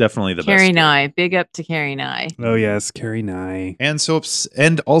yeah. definitely the Carrie best. Nye. Big up to Carrie Nye. Oh yes, Carrie Nye. And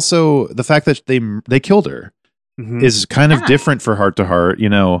and also the fact that they killed her Mhm. is kind of Yeah. different for Heart to Heart. You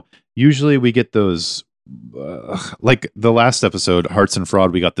know, usually we get those. Like the last episode, Hearts and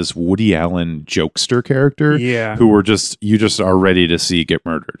Fraud, we got this Woody Allen jokester character Yeah. who you just are ready to see get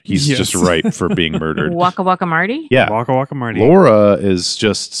murdered. He's Yes. just ripe for being murdered. Waka Waka Marty. Yeah. Waka Waka Marty. Laura is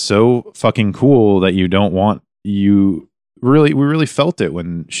just so fucking cool that you don't want we really felt it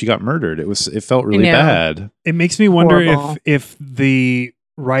when she got murdered. It felt really know. bad. It makes me wonder Horrible. if the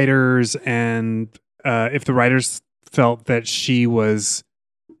writers and if the writers felt that she was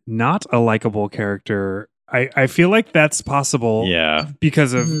not a likable character. I feel like that's possible Yeah.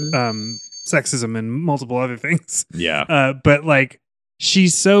 because of Mhm. sexism and multiple other things. Yeah. But like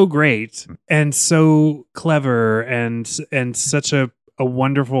she's so great and so clever and such a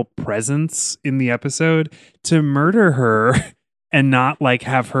wonderful presence in the episode. To murder her and not like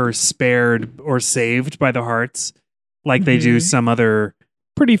have her spared or saved by the Hearts like they do Mhm. some other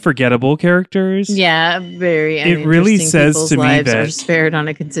pretty forgettable characters. Yeah, very. It really uninteresting says people's to me lives are that- spared on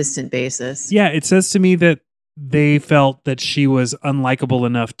a consistent basis. Yeah, it says to me that they felt that she was unlikable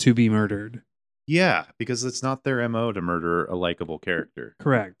enough to be murdered. Yeah, because it's not their MO to murder a likable character.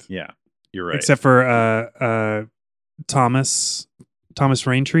 Correct. Yeah. You're right. Except for Thomas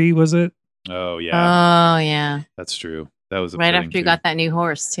Raintree, was it? Oh yeah. Oh yeah. That's true. That was Right upsetting, after you too. got that new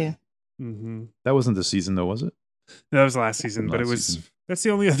horse too. Mm-hmm. That wasn't the season though, was it? That was last season, but it Last was season. that's the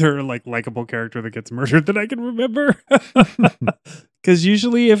only other like likable character that gets murdered that I can remember. Because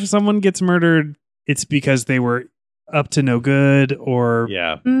usually, if someone gets murdered, it's because they were up to no good, or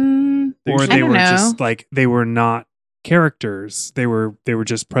Yeah. or I they don't were know. just like they were not characters. They were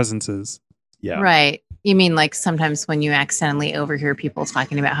just presences. Yeah. Right. You mean like sometimes when you accidentally overhear people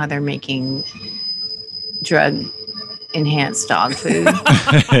talking about how they're making drug enhanced dog food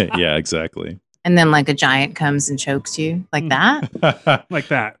Yeah, exactly. and then like a giant comes and chokes you like that? Like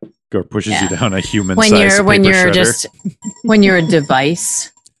that. Or pushes Yeah. you down a human when size you're just when you're a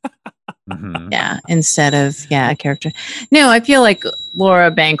device. Mhm. Yeah, instead of a character. No, I feel like Laura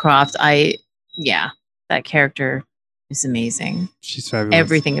Bancroft, that character is amazing. She's fabulous.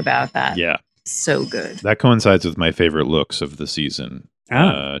 Everything about that. Yeah. So good. That coincides with my favorite looks of the season.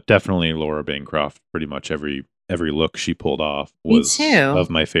 Ah. Definitely Laura Bancroft. Pretty much every look she pulled off Me was too. of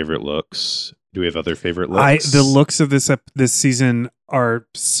my favorite looks. Do we have other favorite looks? The looks of this season are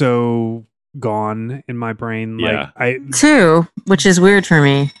so gone in my brain. Yeah. Too, which is weird for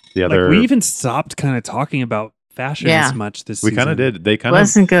me. The Like other we even stopped kind of talking about fashion Yeah. as much this we season. kind of did. They kind of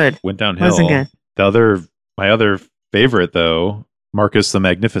Wasn't good. went downhill. Wasn't good. My other favorite though, Marcus the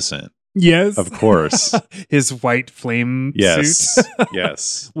Magnificent, Yes. of course. His white flame Yes. suit.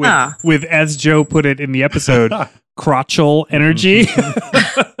 Yes. with, Ah. with, as Joe put it in the episode, crotchal energy.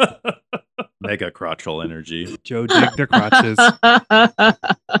 Mega crotchal energy. Joe digged their crotches.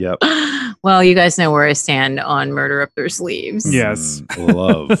 Yep. Well, you guys know where I stand on Murder Up Their Sleeves. Yes.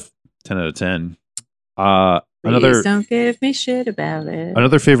 Love. 10 out of 10. Please Another don't give me shit about it.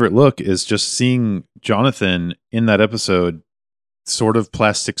 Another favorite look is just seeing Jonathan in that episode, sort of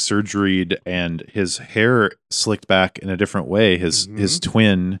plastic surgeried and his hair slicked back in a different way. His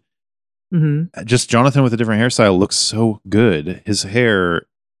twin, Mm-hmm. just Jonathan with a different hairstyle looks so good. His hair,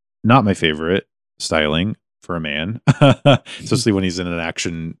 not my favorite styling for a man, especially when he's in an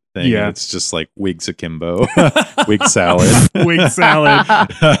action thing. Yeah. And it's just like wigs akimbo, wig salad. Wig salad.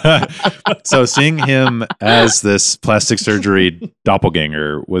 So seeing him as this plastic surgery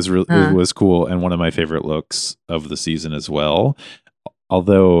doppelganger was was cool and one of my favorite looks of the season as well.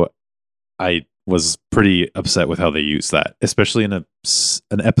 Although I was pretty upset with how they used that, especially in an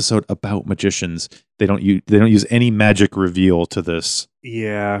episode about magicians. They don't use any magic reveal to this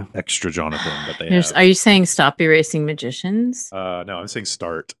Yeah. extra Jonathan that they have. Are you saying stop erasing magicians? No, I'm saying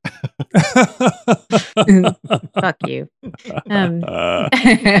start. Fuck you. Uh,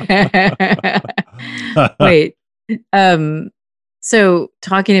 Wait. So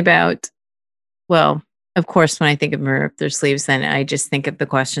talking about, well, of course, when I think of Murder Up Their Sleeves, then I just think of the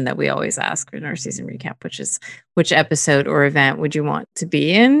question that we always ask in our season recap, which is, which episode or event would you want to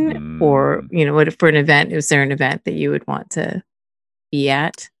be in? Or, you know, what for an event, is there an event that you would want to be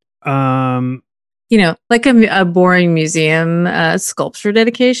at? You know, like a boring museum sculpture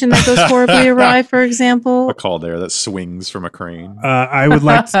dedication that goes horribly awry, for example. a call there that swings from a crane. I would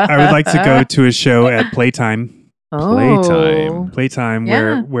like to go to a show at Playtime. Playtime,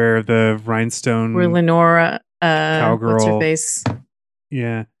 Yeah. where the rhinestone Where Lenora, Cowgirl. what's her face?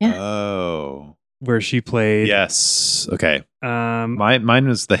 Yeah, Yeah. Oh. where she played. Yes. Okay. Um, Mine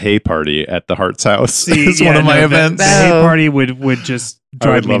was the hay party at the Heart's house. see, It's one of my the events. hay Oh. party would just I would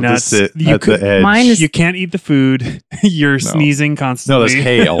drive me love nuts. to sit You at the edge. Mine is- you can't eat the food. You're sneezing No, constantly. there's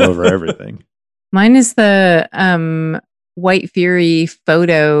hay all over everything. Mine is the White Fury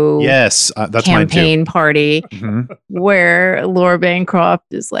photo Yes, that's campaign party mine too. Mhm. where Laura Bancroft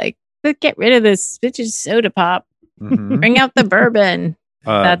is like, "Let's get rid of this bitch's soda pop. Mhm. Bring out the bourbon."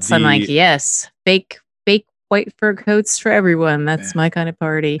 That's I'm like, the- yes, fake white fur coats for everyone. That's my kind of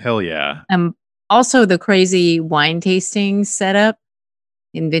party. Hell yeah. Also the crazy wine tasting setup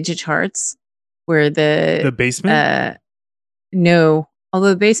in Vintage Hearts, where the basement. no, although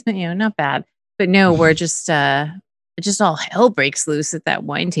the basement, not bad, but no, where just all hell breaks loose at that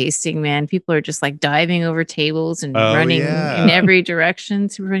wine tasting, man. People are just like diving over tables and Oh, running yeah. in every direction.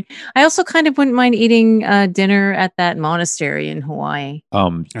 Super funny. I also kind of wouldn't mind eating dinner at that monastery in Hawaii.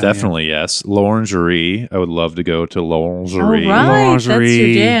 Definitely yes. L'Orangerie. I would love to go to Oh, L'Orangerie. right. That's your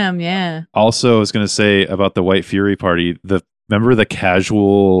Lingerie. jam. Yeah. Also, I was going to say about the White Fury party. Remember the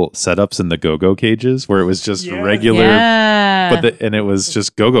casual setups in the go-go cages where it was just Yes. regular, Yeah. and it was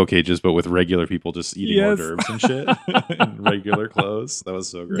just go-go cages, but with regular people just eating hors Yes. d'oeuvres and shit in regular clothes. That was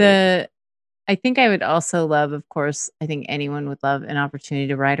so great. I think I would also love, of course, I think anyone would love an opportunity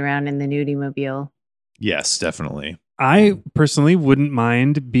to ride around in the Nudie Mobile. Yes, definitely. I personally wouldn't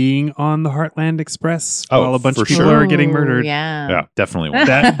mind being on the Heartland Express Oh, while a bunch for of people sure. are getting Ooh, murdered. Yeah. Yeah, definitely. One.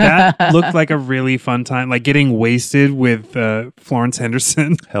 That looked like a really fun time, like getting wasted with Florence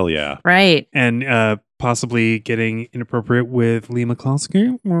Henderson Hell yeah. Right. and possibly getting inappropriate with Lee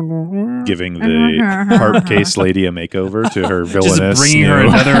McCloskey. Giving the harp case lady a makeover to her villainous. Just bringing her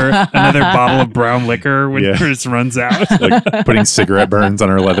another bottle of brown liquor when Yeah. hers runs out. like putting cigarette burns on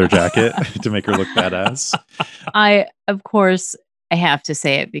her leather jacket to make her look badass. Of course, I have to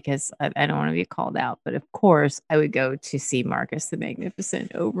say it because I don't want to be called out, but of course, I would go to see Marcus the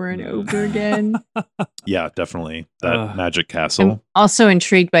Magnificent over and over again. Yeah, definitely. That Ugh. Magic I'm Castle. also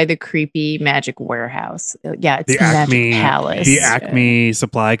intrigued by the creepy Magic Warehouse. Yeah, it's the the Acme, Magic Palace. the Acme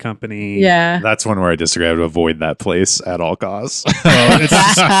Supply Company. Yeah. That's one where I disagree. I would avoid that place at all costs. Well,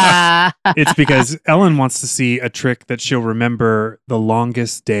 it's because Ellen wants to see a trick that she'll remember the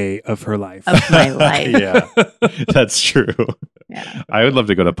longest day of her life. Of my life. Yeah, that's true. Yeah. I would love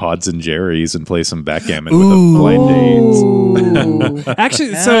to go to Pods and Jerry's and play some backgammon with a blind date. Ooh.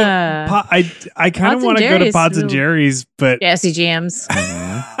 Actually, Yeah. so I kind of Pods want to and go to Jerry's, Pods and ooh. Jerry's, but Jazzy Jams.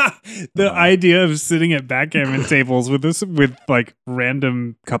 the idea of sitting at backgammon tables with like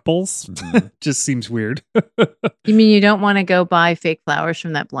random couples Mhm. just seems weird. You mean you don't want to go buy fake flowers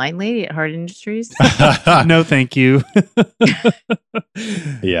from that blind lady at Hart Industries? No, thank you.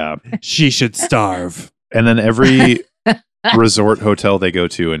 Yeah. She should starve. And then every resort hotel they go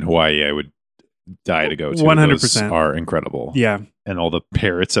to in Hawaii, I would die to go to. 100%. Those are incredible. Yeah. And all the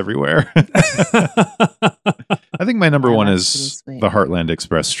parrots everywhere. I think my number Yeah, one that's is pretty sweet. the Heartland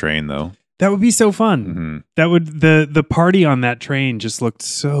Express train, though. That would be so fun. hmm That would the party on that train just looked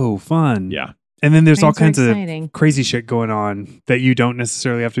so fun. Yeah. And then there's all Trains are kinds exciting. of crazy shit going on that you don't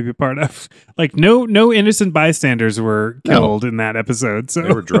necessarily have to be a part of. Like no innocent bystanders were No. killed in that episode. So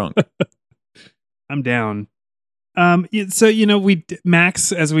They were drunk. I'm down. So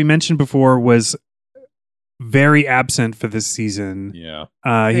Max, as we mentioned before, was very absent for this season. Yeah.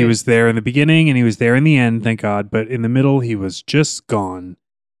 He Great. was there in the beginning and he was there in the end, thank God. But in the middle, he was just gone,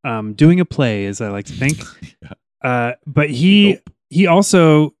 doing a play, as I like to think. But he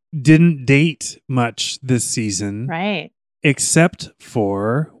also didn't date much this season, Right. except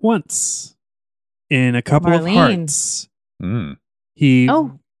for once in a couple of Marlene. hearts. Mm.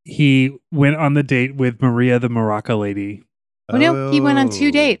 He went on the date with Maria the Maraca lady. Well, no, he went on 2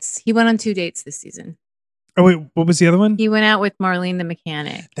 Oh. dates. He went on 2 dates this season. Oh wait, what was the other one? He went out with Marlene the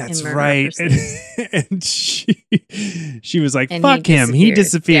mechanic. That's in Murder right. Upper Sleep. And she was like, And "Fuck he him. He disappeared.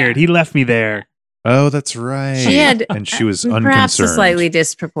 disappeared. Yeah. He left me there." Oh, that's right. She had and she was perhaps unconcerned. a slightly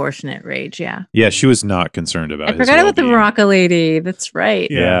disproportionate rage. Yeah, Yeah, she was not concerned about I his forgot about the well-being. Morocco lady. That's right.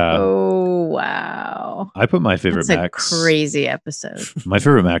 Yeah. Oh wow, I put my favorite that's a Max. crazy episode. My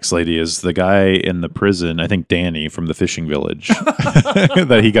favorite Max lady is the guy in the prison. I think Danny from the fishing village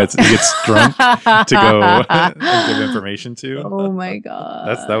that he gets drunk to go and give information to. Oh my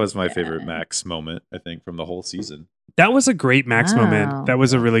god, That was my yeah. favorite Max moment. I think from the whole season. That was a great Max Wow. moment. That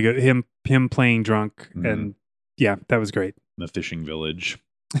was a really good him playing drunk, Mhm. and yeah, that was great. The fishing village.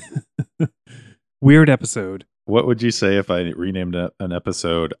 Weird episode. What would you say if I renamed an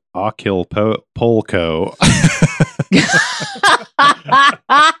episode Polko?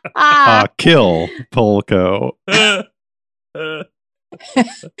 Kill Polko.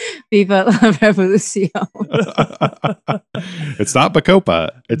 Viva la Revolucion. It's not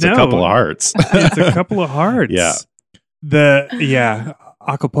Bacopa. It's a couple of hearts. It's a couple of hearts. Yeah.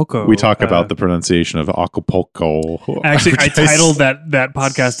 Acapulco. We talk about the pronunciation of Acapulco. Actually, I titled that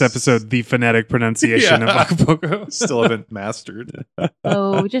podcast episode "The Phonetic Pronunciation of Acapulco." Still haven't mastered.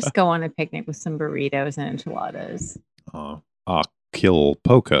 Oh, just go on a picnic with some burritos and enchiladas.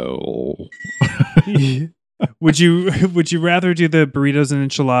 Acapulco. Would you rather do the burritos and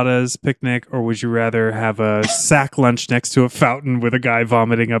enchiladas picnic, or would you rather have a sack lunch next to a fountain with a guy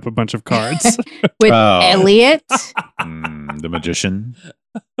vomiting up a bunch of cards? With Elliot? The magician.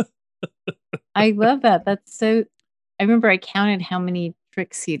 I love that. That's so... I remember I counted how many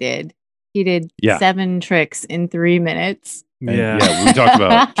tricks he did. He did 7 tricks in 3 minutes. Yeah. Yeah, we talked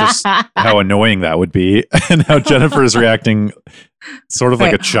about just how annoying that would be and how Jennifer is reacting sort of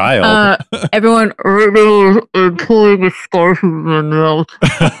like a child. Everyone pulling a scarf from my mouth.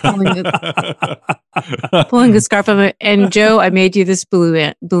 Pulling a scarf from it. And Joe, I made you this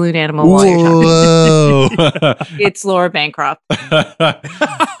balloon animal while you're talking. It's Laura Bancroft.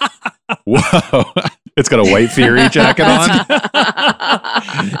 Whoa. It's got a white Fury jacket on.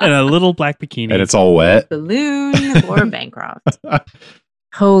 And a little black bikini. And it's all wet. Balloon Laura Bancroft.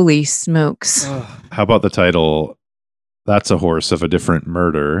 Holy smokes. How about the title, That's a Horse of a Different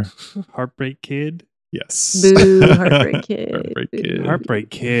Murder? Heartbreak Kid? Yes. Boo, Heartbreak Kid. Heartbreak Kid. Heartbreak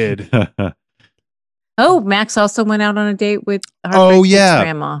Kid. Oh, Max also went out on a date with Heartbreak Kid's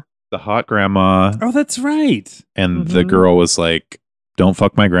grandma. The hot grandma. Oh, that's right. And the girl was like, don't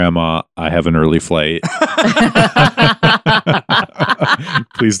fuck my grandma. I have an early flight.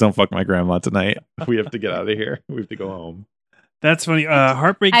 Please don't fuck my grandma tonight. We have to get out of here. We have to go home. That's funny.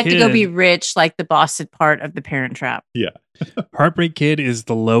 Heartbreak Kid. I have to go be rich like the Boston part of The Parent Trap. Yeah. Heartbreak Kid is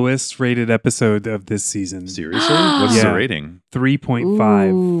the lowest rated episode of this season. Seriously? What's the rating?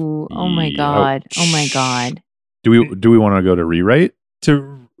 3.5. Ooh, oh my God. Oh my God. Do we want to go to rewrite?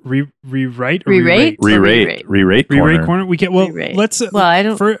 To rewrite or Re-rate? re-rate? Rewrite Rewrite corner. We get Re-rate. let's I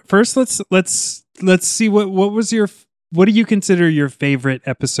don't first let's see what was your, what do you consider your favorite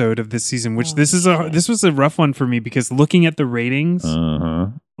episode of this season? Which this was a rough one for me, because looking at the ratings,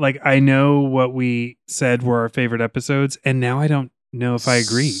 like I know what we said were our favorite episodes, and now I don't know if I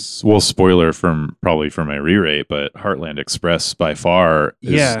agree. Well, spoiler probably for my re-rate, but Heartland Express by far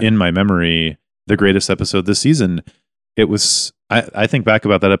is in my memory the greatest episode this season. It was. I think back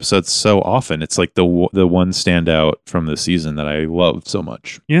about that episode so often. It's like the one standout from the season that I loved so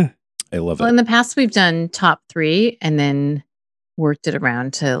much. Yeah, I love Well, it. in the past, we've done top 3 and then worked it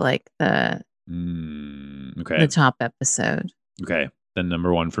around to like the top episode. Okay. Then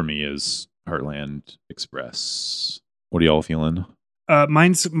number 1 for me is Heartland Express. What are y'all feeling?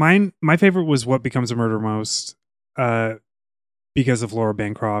 My favorite was What Becomes a Murder Most, because of Laura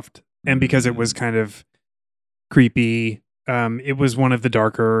Bancroft and because it was kind of creepy. It was one of the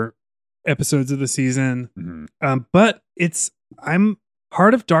darker episodes of the season. But I'm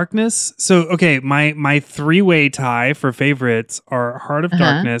Heart of Darkness. So, okay, my 3-way tie for favorites are Heart of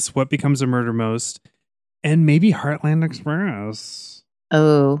Darkness, What Becomes a Murder Most, and maybe Heartland Express.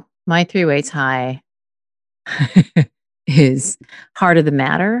 Oh, my 3-way tie is Heart of the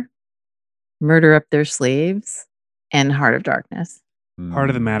Matter, Murder Up Their Sleeves, and Heart of Darkness.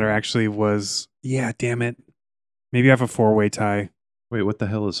 Heart of the Matter actually was, damn it. Maybe I have a 4-way tie. Wait, what the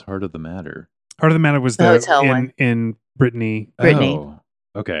hell is Heart of the Matter? Heart of the Matter was the hotel one in Brittany. Oh,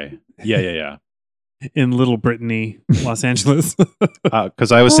 okay. Yeah. In Little Brittany, Los Angeles.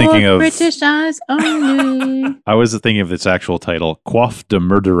 Because I was thinking of British eyes only. I was thinking of its actual title, Coif de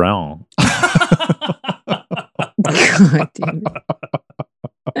Murderon. God damn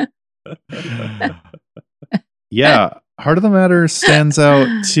it. Yeah, Heart of the Matter stands out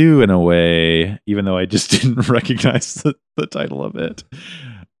too in a way, even though I just didn't recognize the title of it.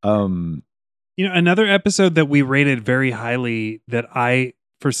 Another episode that we rated very highly that I,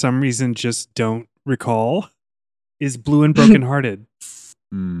 for some reason, just don't recall is Blue and Broken Hearted.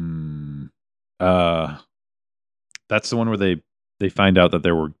 That's the one where they find out that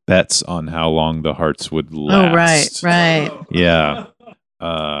there were bets on how long the hearts would last. Oh, right. Yeah.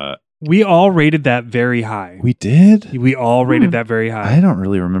 We all rated that very high. We did? We all rated that very high. I don't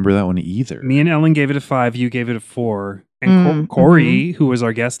really remember that one either. Me and Ellen gave it a 5. You gave it a 4. And Corey, who was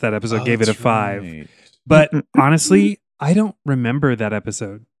our guest that episode, gave it a 5. Right. But honestly, I don't remember that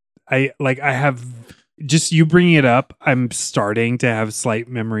episode. I have just you bringing it up. I'm starting to have slight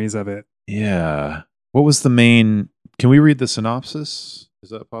memories of it. Yeah. What was the main? Can we read the synopsis? Is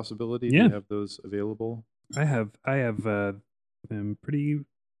that a possibility? Yeah. Do you have those available? I have them pretty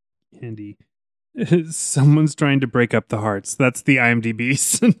handy. Someone's trying to break up the hearts. That's the IMDb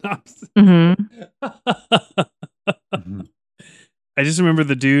synopsis. Mhm. I just remember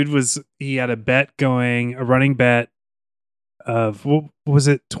the dude he had a bet going, a running bet of what was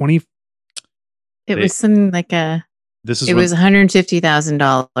it, 20? It was something like This is it when- was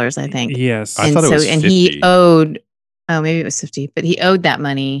 $150,000, I think. Yes. I thought it was and 50. he owed, maybe it was 50, but he owed that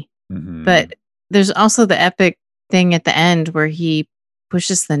money. Mhm. But there's also the epic thing at the end where he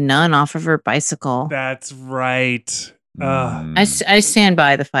pushes the nun off of her bicycle. That's right. Mm. I stand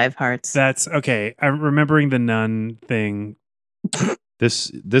by the 5 hearts. That's okay. I'm remembering the nun thing. This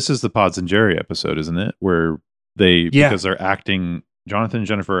is the Pods and Jerry episode, isn't it? Where they because they're acting. Jonathan and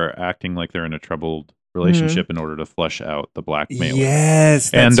Jennifer are acting like they're in a troubled relationship in order to flush out the blackmailer.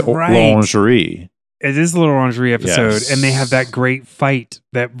 Yes, that's and right. lingerie. It is the Little Lingerie episode, Yes. and they have that great fight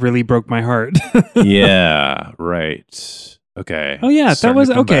that really broke my heart. Yeah, right. Okay. Oh yeah, that Starting was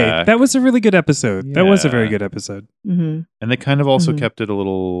to come okay. back. That was a really good episode. That was a very Yeah. good episode. Mm-hmm. And they kind of also Mhm. kept it a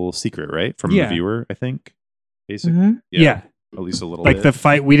little secret, right? From Yeah. the viewer, I think. Basically. Mm-hmm. Yeah. At least a little Like bit. the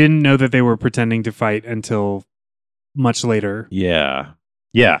fight, we didn't know that they were pretending to fight until much later. Yeah.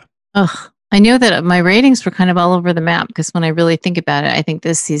 Yeah. Ugh. I know that my ratings were kind of all over the map because when I really think about it, I think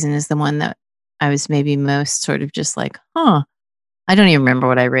this season is the one that I was maybe most sort of just like, I don't even remember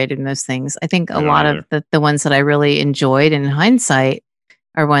what I rated in those things. I think I a don't lot either. of the ones that I really enjoyed in hindsight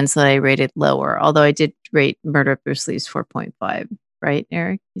are ones that I rated lower. Although I did rate Murder Up Your Sleeves 4.5, right,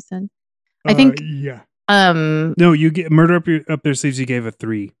 Eric? You said? I think Yeah. um No, you get Murder Up Their Sleeves. You gave a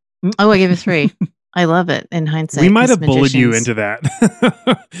 3. I gave it 3. I love it in hindsight. We might 'cause have bullied you magicians- into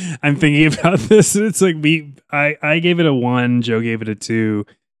that. I'm thinking about this. It's like I gave it a 1. Joe gave it a 2.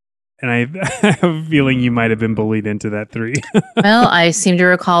 And I have a feeling you might have been bullied into that 3. Well, I seem to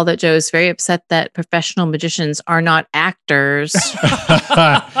recall that Joe is very upset that professional magicians are not actors.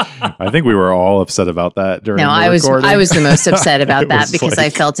 I think we were all upset about that during No, the I was recording. the most upset about It that was because I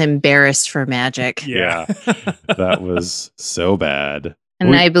like- felt embarrassed for magic. Yeah. That was so bad.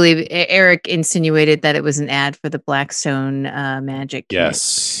 And I believe Eric insinuated that it was an ad for the Blackstone magic kit.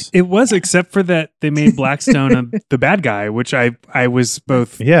 Yes. It was, except for that they made Blackstone the bad guy, which I was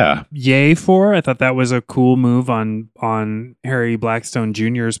both Yeah. yay for. I thought that was a cool move on Harry Blackstone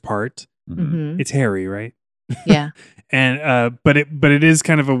Jr.'s part. Mhm. Mhm. It's Harry, right? Yeah. And but it is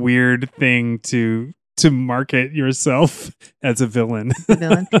kind of a weird thing to market yourself as a villain. The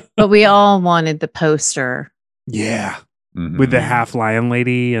villain. But we all wanted the poster. Yeah, Mhm. with the half lion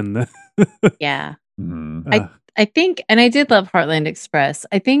lady and the Yeah. Mhm. I think, and I did love Heartland Express.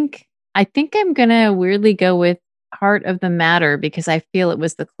 I think I'm gonna weirdly go with Heart of the Matter because I feel it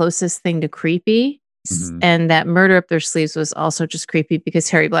was the closest thing to creepy, Mhm. and that Murder Up Their Sleeves was also just creepy because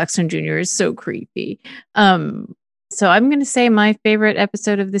Harry Blackstone Jr. is so creepy. So I'm gonna say my favorite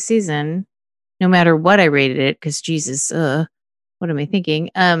episode of the season, no matter what I rated it, because Jesus, what am I thinking?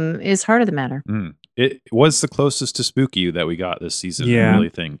 Is Heart of the Matter. Mm. It was the closest to spooky that we got this season. Yeah. I really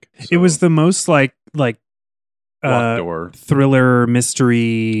think it was So, the most like locked door. thriller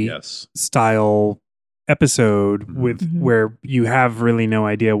mystery Yes. style episode Mhm. with Mhm. where you have really no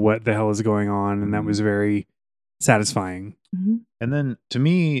idea what the hell is going on, and that Mhm. was very satisfying. And then to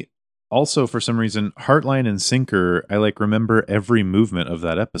me, also for some reason, Heartline and Sinker, I like remember every movement of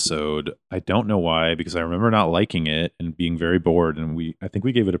that episode. I don't know why, because I remember not liking it and being very bored. And I think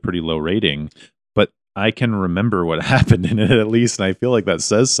we gave it a pretty low rating, but I can remember what happened in it at least. And I feel like that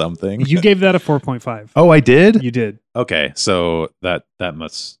says something. You gave that a 4.5. Oh, I did? You did. Okay. So that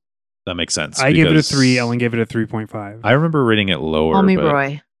makes sense. I gave it a because 3. Ellen gave it a 3.5. I remember rating it lower. Call me but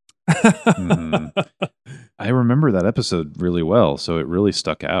Roy. Mhm. I remember that episode really well, so it really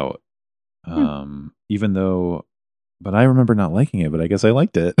stuck out. Even though, but I remember not liking it, but I guess I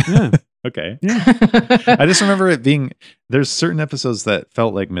liked it. Yeah. Okay. Yeah. I just remember it being, there's certain episodes that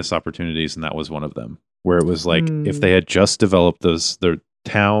felt like missed opportunities, and that was one of them, where it was like, if they had just developed the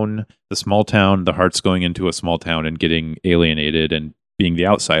small town, the hearts going into a small town and getting alienated and being the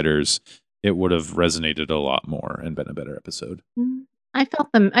outsiders, it would have resonated a lot more and been a better episode. I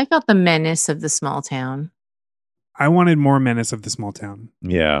felt the menace of the small town. I wanted more Menace of the Small Town.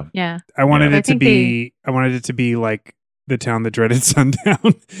 Yeah. Yeah. I wanted Yeah. it to be I wanted it to be like the town that dreaded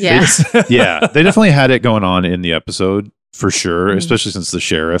sundown. Yeah. Yeah, they definitely had it going on in the episode for sure, Mhm. especially since the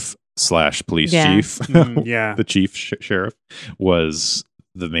sheriff / police Yeah. chief, Yeah. the chief sheriff was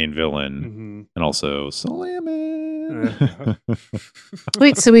the main villain, Mhm. and also Salaman.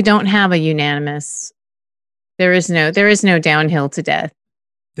 Wait, so we don't have a unanimous. There is no downhill to death.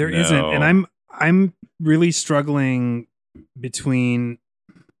 There No. not and I'm really struggling between.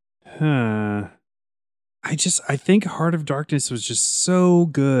 I think Heart of Darkness was just so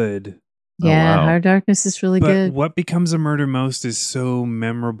good. Yeah, wow. Heart of Darkness is really But good. What Becomes a Murder Most is so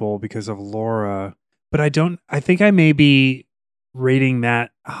memorable because of Laura. But I think I may be rating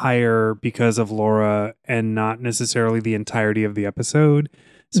that higher because of Laura and not necessarily the entirety of the episode.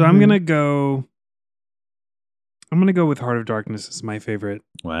 So I'm Mhm. gonna go with Heart of Darkness as my favorite.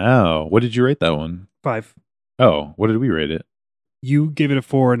 Wow. What did you rate that one? 5. Oh, what did we rate it? You gave it a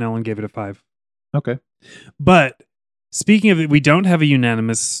 4 and Ellen gave it a 5. Okay. But speaking of it, we don't have a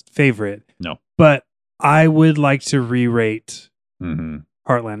unanimous favorite. No. But I would like to re-rate Mm-hmm.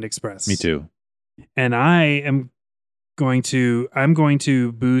 Heartland Express. Me too. And I'm going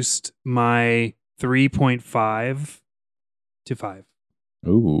to boost my 3.5 to 5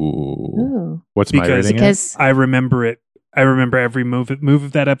 Ooh. Ooh. What's my Because- rating? at? Because I remember it. I remember every move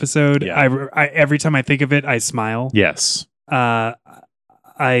of that episode. Yeah. I every time I think of it, I smile. Yes. I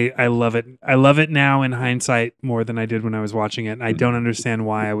love it. I love it now in hindsight more than I did when I was watching it. And I Mm-hmm. don't understand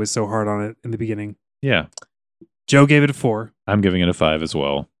why I was so hard on it in the beginning. Yeah. Joe gave it a 4. I'm giving it a 5 as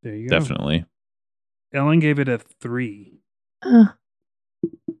well. There you go. Definitely. Ellen gave it a 3. uh,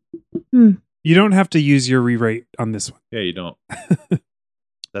 You don't have to use your re-rate on this one. Yeah, you don't.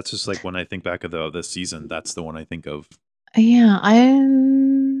 That's just like when I think back of the season, that's the one I think of. yeah,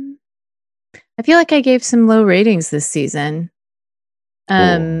 I feel like I gave some low ratings this season.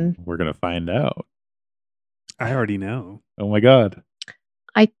 Cool. We're going to find out. I already know. Oh my God.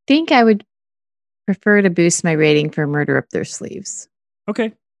 I think I would prefer to boost my rating for Murder Up Their Sleeves. Okay.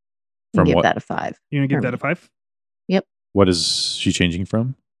 And From give what? that a 5. You're going to give For that a 5? What is she changing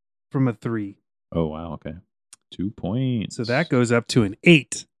from? From a 3. Oh, wow. Okay. 2 points. So that goes up to an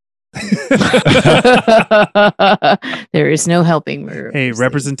 8. There is no helping Murder Up Hey, Their Sleeves.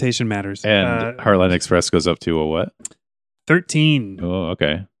 representation matters. And Heartland Express goes up to a what? 13. Oh,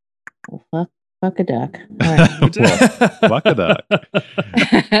 okay. Oh, fuck a duck. All right. Well, fuck a duck.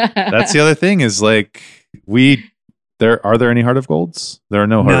 That's the other thing is like are there any Heart of Golds? There are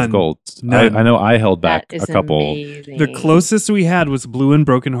no Heart None. of Golds. None. I know I held back That is a couple. amazing. The closest we had was Blue and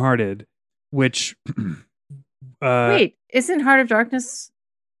Broken Hearted, which Wait, isn't Heart of Darkness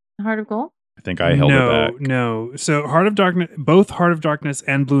Heart of Gold? I think I held it back. No. So Heart of Darkness, both Heart of Darkness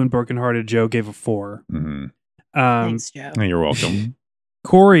and Blue and Broken Hearted, Joe gave a 4. Mm-hmm. Thanks, Joe. You're welcome.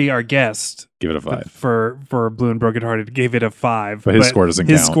 Corey, our guest, Give it a 5. for Blue and Broken Hearted, gave it a 5. But his score doesn't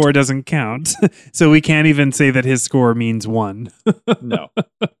His count. score doesn't count. So we can't even say that his score means 1. No.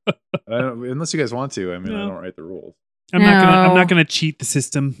 Unless you guys want to. I mean, I No. don't write the rules. I'm No. not gonna cheat the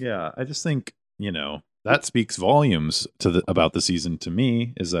system. Yeah, I just think, that speaks volumes about the season to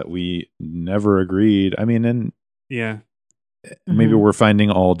me, is that we never agreed. I mean, and Yeah. maybe Mhm. we're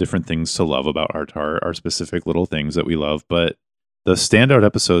finding all different things to love about our specific little things that we love, but the standout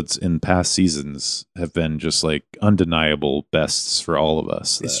episodes in past seasons have been just like undeniable bests for all of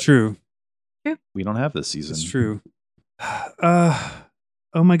us. It's that true. We don't have this season. It's true.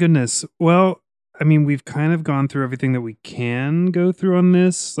 Oh my goodness. Well, I mean, we've kind of gone through everything that we can go through on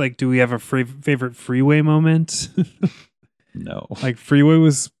this. Like, do we have a favorite Freeway moment? No. Like, Freeway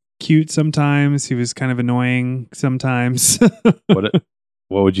was cute sometimes. He was kind of annoying sometimes. What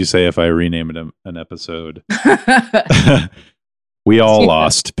would you say if I renamed an episode? We all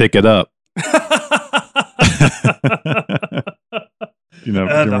lost. Pick it up. Do you know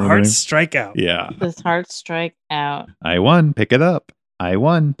The the Heart name? Strikeout. Yeah. This heart strike out. I won. Pick it up. I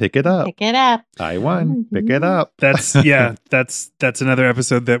won. Pick it up. Pick it up. I won. Pick it up. That's that's another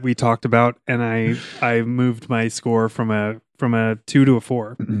episode that we talked about, and I moved my score from a 2 to a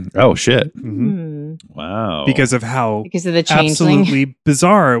 4 Oh shit! Mhm. Wow. because of how Because of the changeling. absolutely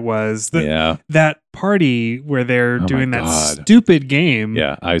bizarre it was. yeah, That party where they're Oh my doing that God. stupid game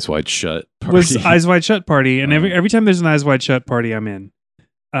yeah. Eyes wide shut. was Party. Eyes Wide Shut party, and Oh. every time there's an Eyes Wide Shut party, I'm in.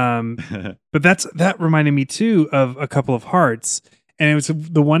 But that reminded me too of a couple of Hearts, and it was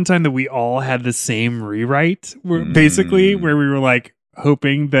the one time that we all had the same rewrite, basically, Mm. where we were like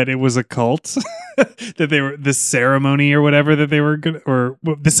hoping that it was a cult, that they were the ceremony or whatever that they were gonna, or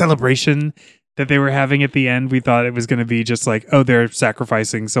the celebration that they were having at the end. We thought it was going to be just like, oh, they're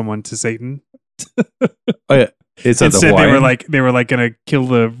sacrificing someone to Satan. Oh yeah, it's at the Instead, Hawaiian? they were like going to kill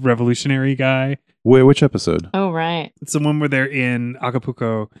the revolutionary guy. Wait, which episode? Oh, right. It's the one where they're in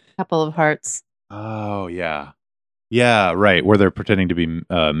Acapulco. Couple of hearts. Oh yeah, yeah. Right, where they're pretending to be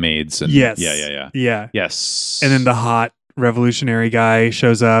maids. And, Yes. Yeah. Yeah. Yes. And then the hot revolutionary guy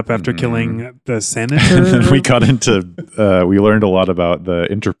shows up after Mhm. killing the senator. And then we got into. We learned a lot about the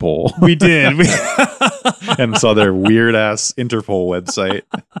Interpol. We did. And saw their weird ass Interpol website.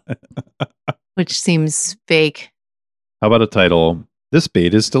 which seems fake. How about a title? This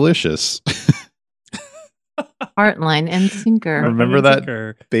bait is delicious. Heartline and sinker. Remember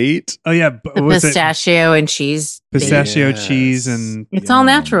that bait? Oh yeah, The was it pistachio and cheese. bait. pistachio Yes. cheese and It's all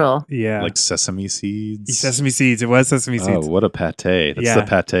natural. yeah, Like sesame seeds. sesame seeds. It was sesame Oh, seeds. what a pate. That's Yeah, the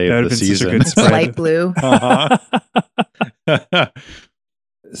pate that of would've the been such a season. good spread. Light blue. Uh-huh.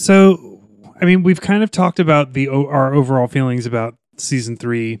 So, I mean, we've kind of talked about our overall feelings about season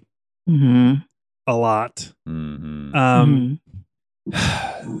 3 Mm-hmm. a lot. Mhm.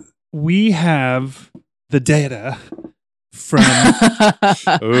 We have the data from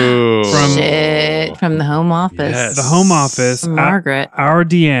Ooh. Shit from the home office. Yes. the home office. Margaret. Our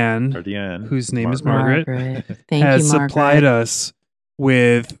Deanne, Deanne. whose name is Margaret, Thank has you, Margaret. supplied us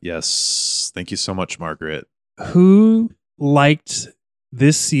with Yes. Thank you so much, Margaret. who liked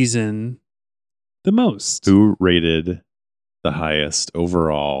this season the most. Who rated the highest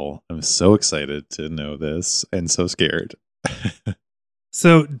overall? I'm so excited to know this and so scared.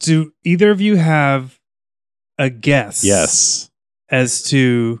 So, do either of you have a guess? Yes. As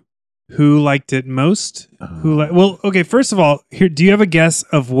to who liked it most? Who Oh. well, okay, first of all, here, do you have a guess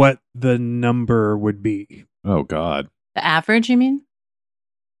of what the number would be? Oh God. The average, you mean?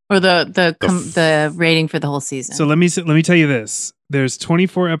 Or the rating for the whole season? So let me tell you this. There's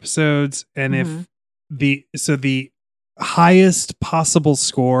 24 episodes, and Mhm. if the highest possible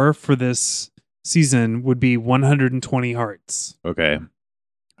score for this season would be 120 hearts. Okay.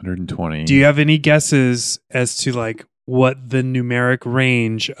 120. Do you have any guesses as to like what the numeric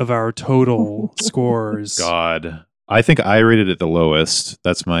range of our total scores? God. I think I rated it the lowest.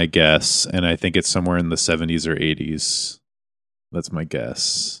 That's my guess. And I think it's somewhere in the 70s or 80s. That's my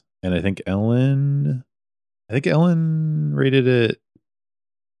guess. And I think Ellen rated it.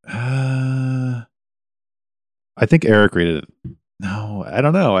 I think Eric rated it. No, I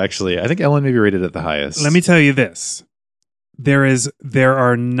don't know, actually. I think Ellen maybe rated it the highest. Let me tell you this. There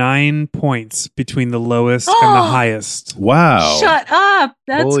are 9 points between the lowest and the highest. Wow. Shut up.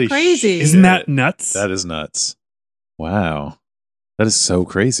 That's Holy crazy. shit. Isn't that nuts? That is nuts. Wow. That is so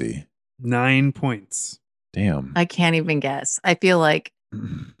crazy. 9 points. Damn. I can't even guess. I feel like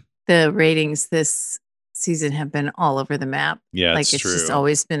the ratings this season have been all over the map. Yeah, Like it's it's true. just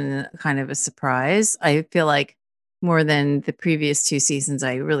always been kind of a surprise. I feel like more than the previous 2 seasons,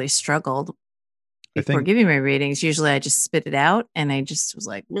 I really struggled before think- giving my ratings. Usually I just spit it out and I just was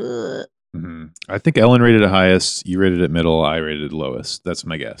like, ugh. Mhm. I think Ellen rated it highest. You rated it middle. I rated it lowest. That's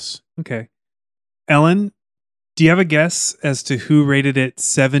my guess. Okay. Ellen, do you have a guess as to who rated it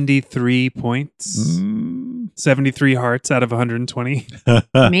 73 points? 73 hearts out of 120?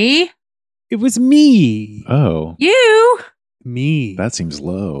 Me? It was me. Oh, You? Me. that seems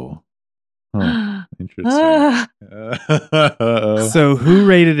low. Huh. Interesting. Ah. So who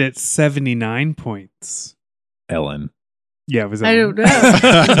rated it 79 points? Ellen. Yeah, it was I Ellen. don't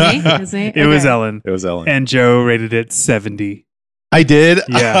know. It was me? It was Okay. Ellen. It was Ellen. And Joe rated it 70. I did.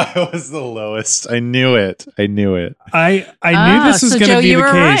 Yeah. I was the lowest. I knew it. I knew Ah, this was so going to Joe, be you the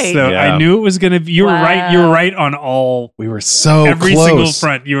were case, right. though. Yeah. I knew it was going to be. You were right. You were Wow. right on all. We were so every close. single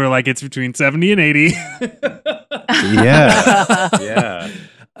front. You were like, it's between 70 and 80. Yeah. Yeah.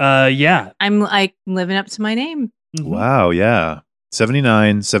 Yeah. I'm like living up to my name. Mhm. Wow. Yeah.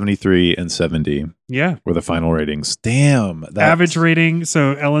 79, 73, and 70 Yeah. were the final ratings. Damn. Average rating.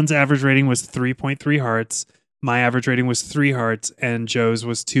 So Ellen's average rating was 3.3 hearts. My average rating was 3 hearts, and Joe's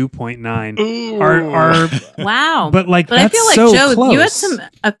was 2.9. Our Wow. but like But I that's feel like so Joe, close. you had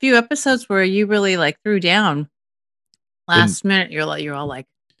a few episodes where you really like threw down. Last minute, you're all like,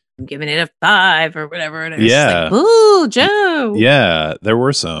 I'm giving it a 5 or whatever. And it was just Yeah. like, ooh, Joe. Yeah, there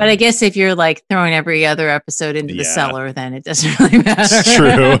were some. But I guess if you're like throwing every other episode into the Yeah. cellar, then it doesn't really matter. It's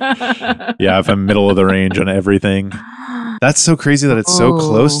true. Yeah, if I'm middle of the range on everything. That's so crazy that it's so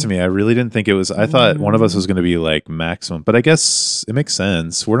close Oh. to me. I really didn't think it was. I thought one of us was going to be like maximum, but I guess it makes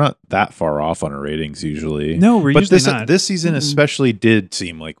sense. We're not that far off on our ratings usually. No, we're but usually not. this season Mm-mm. especially did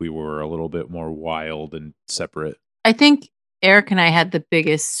seem like we were a little bit more wild and separate. I think Eric and I had the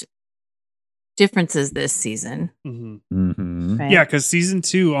biggest differences this season. Mhm. Mm-hmm. Right? Yeah, because season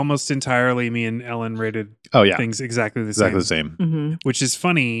 2 almost entirely me and Ellen rated Oh yeah, things exactly the exactly same. the same. Mhm. Which is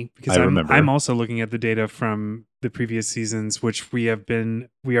funny because I remember. I'm also looking at the data from the previous seasons, which we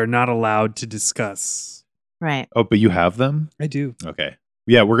are not allowed to discuss. Right. Oh, but you have them? I do. Okay.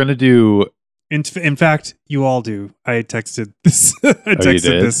 Yeah, we're gonna do. In fact, you all do. I texted this. I texted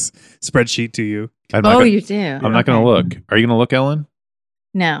did? this spreadsheet to you. I'm not Oh, gonna, you do. I'm not gonna look. Are you gonna look, Ellen?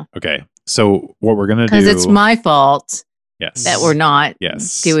 No, Okay. So what we're gonna do? because it's my fault Yes. that were not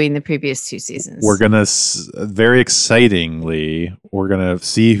Yes. doing the previous 2 seasons. We're gonna very excitingly, we're gonna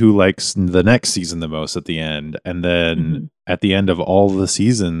see who likes the next season the most at the end, and then at the end of all the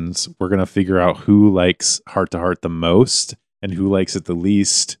seasons, we're gonna figure out who likes Heart to Heart the most and who likes it the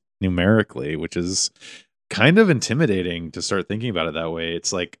least numerically, which is kind of intimidating to start thinking about it that way.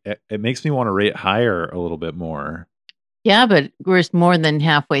 It's like it makes me want to rate higher a little bit more. Yeah, but we're more than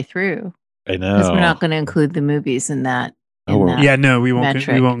halfway through I know because we're not going to include the movies in that. Yeah, no, we won't.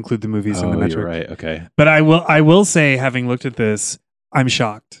 metric. We won't include the movies in the metric. You're right. Okay. But I will say, having looked at this, I'm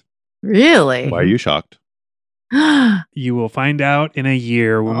shocked. Really? Why are you shocked? You will find out in a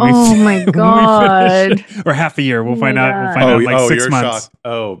year when Oh we my when we God. finish, or half a year. We'll Oh find my out. We'll God. find out in like 6 you're months. shocked.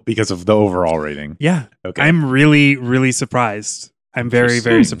 Oh, because of the overall rating. Yeah, Okay. I'm really, really surprised. I'm very,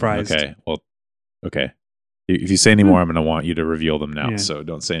 very surprised. Okay. Well, okay. If you say any more, I'm going to want you to reveal them now. Yeah. So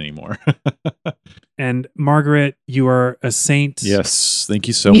don't say any more. And Margaret, you are a saint. Yes. Thank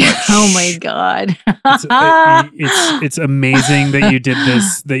you so much. Oh my God. It's amazing that you did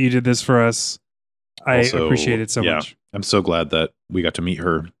this. That you did this for us. I Also, appreciate it so yeah, much. I'm so glad that we got to meet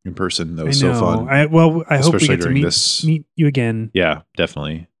her in person. That I was know. so fun. I hope we Especially get to during meet, this- meet you again. Yeah,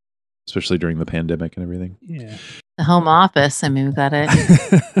 definitely. Especially during the pandemic and everything. Yeah. The home office. I mean, we got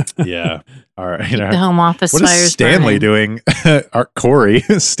it. Yeah. All right. The home office What fires is Stanley burning. doing? Our Corey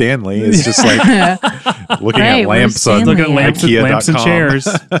Stanley is just like looking Right, at where's lamps on Stanley? Look at lamps, IKEA.com. lamps and chairs.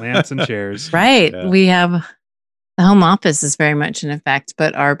 Lamps and chairs. Right. Yeah. We have the home office is very much in effect,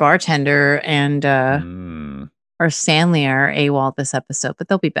 but our bartender and our Stanley are AWOL this episode, but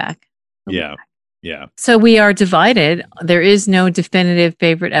they'll be back. They'll be Yeah. back. Yeah. So we are divided. There is no definitive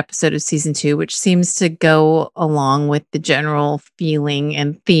favorite episode of season 2, which seems to go along with the general feeling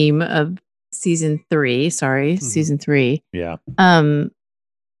and theme of season 3. Season 3. Yeah.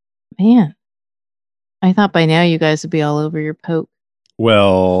 Man, I thought by now you guys would be all over your poke.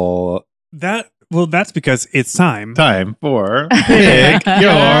 Well, That's because it's time. time for Pick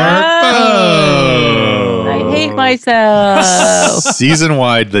Your Poke. I hate myself. Season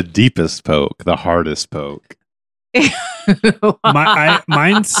wide, the deepest poke, the hardest poke.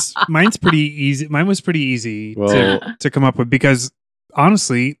 Mine's pretty easy. Mine was pretty easy Well- to come up with because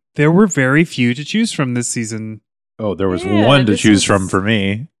honestly, there were very few to choose from this season. Oh, there was Yeah, one to this choose was- from for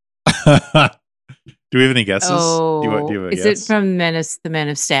me. Do we have any guesses? Oh, do you have a is guess? it from the Men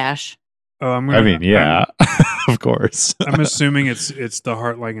of Stash? Oh, I mean, yeah, of course. I'm assuming it's the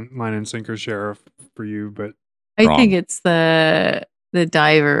line and sinker sheriff for you, but I Wrong. think it's the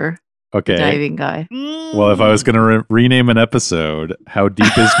diver, Okay. diving guy. Well, if I was going to rename an episode, How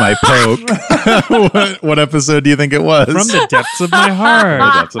Deep Is My Poke? what episode do you think it was? from the depths of my The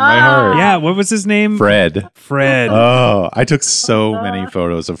heart. depths of my heart. Yeah, what was his name? Fred. Fred. Oh, I took so many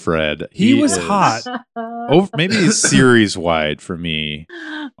photos of Fred. He was is hot. maybe series wide for me,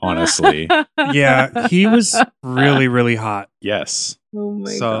 honestly. Yeah, he was really, really hot. Yes. Oh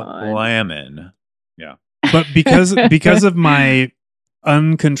my Slamming. But because of my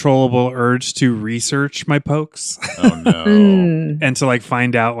uncontrollable urge to research my pokes Oh, no. and to like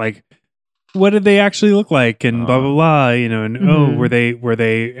find out like what did they actually look like and blah blah blah, and Mhm. were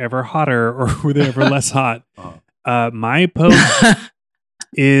they ever hotter or were they ever less hot? Uh-huh. My poke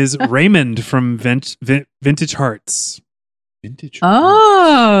is Raymond from Vintage Hearts. Vintage.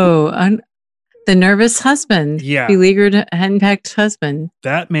 The nervous husband. Yeah. Beleaguered, henpecked husband.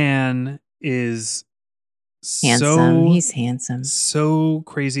 That man is Handsome. He's handsome. so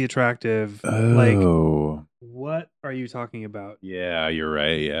crazy attractive. Like, Oh. what are you talking about? Yeah, you're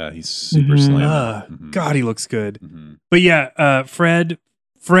right. Yeah, he's super Mhm. slamming. Mhm. God, he looks good. Mhm. But yeah, Fred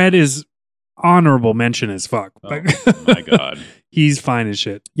is honorable mention as fuck. Oh, Like, my God. he's fine as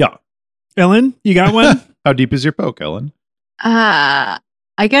shit. Yeah. Ellen, you got one? How deep is your poke, Ellen? I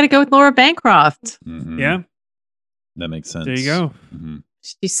got to go with Laura Bancroft. Mhm. Yeah, That makes sense. there you go. Mhm.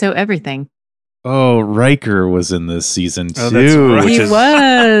 She's so everything. Oh, Riker was in this season too, Oh, that's right. which He is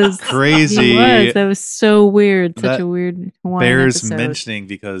was crazy. He was. That was so weird. Such That a weird Hawaiian bears episode. mentioning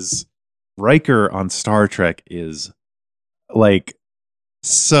because Riker on Star Trek is like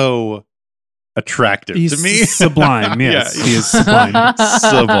so attractive He's to me. sublime. Yes, Yeah, he is sublime.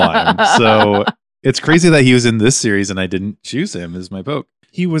 sublime. So it's crazy that he was in this series and I didn't choose him as my poke.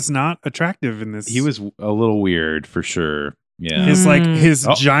 He was not attractive in this. He was a little weird for sure. Yeah. His his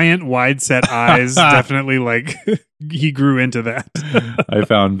Oh. giant wide set eyes definitely like he grew into that. I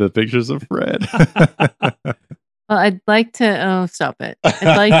found the pictures of Fred. Well, I'd like to. Oh, stop it!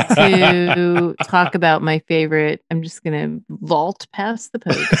 I'd like to talk about my favorite. I'm just gonna vault past the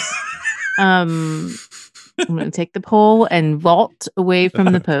pokes. I'm gonna take the pole and vault away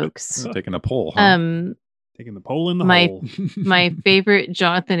from the pokes. Taking a poll. Huh? Taking the pole in the My- hole. My favorite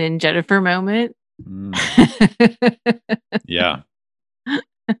Jonathan and Jennifer moment. Mm, yeah.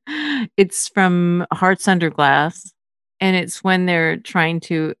 It's from Hearts Under Glass, and it's when they're trying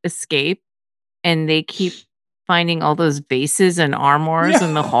to escape and they keep finding all those vases and armors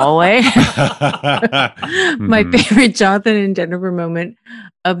in the hallway. My Mhm. favorite Jonathan and Jennifer moment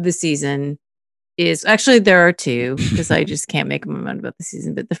of the season is actually there are two because I just can't make a moment about the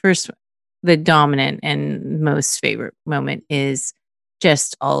season. But the dominant and most favorite moment is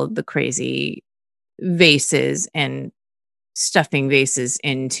just all of the crazy vases and stuffing vases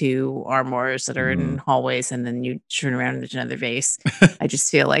into armors that are in hallways, and then you turn around and there's another vase. I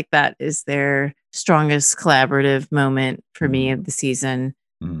just feel like that is their strongest collaborative moment for me of the season.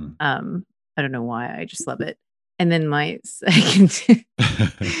 Mm. I don't know why, I just love it. And then my second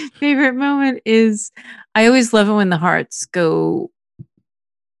favorite moment is I always love it when the Hearts go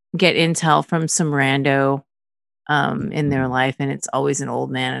get intel from some rando in their life, and it's always an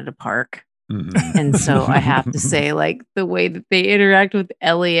old man at a park. Mhm. And so I have to say, like, the way that they interact with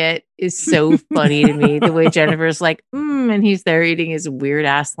Elliot is so funny to me. The way Jennifer's like, and he's there eating his weird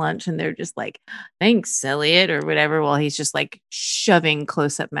ass lunch, and they're just like, thanks, Elliot, or whatever, while he's just like shoving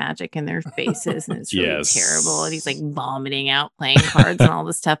close up magic in their faces. And it's really Yes. terrible. And he's like vomiting out playing cards and all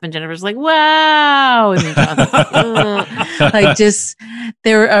this stuff. And Jennifer's like, wow. And then Jonathan's like, ugh. Like, just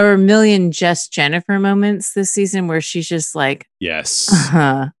there are a million just Jennifer moments this season where she's just like, Yes.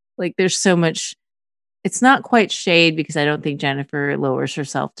 like there's so much. It's not quite shade because I don't think Jennifer lowers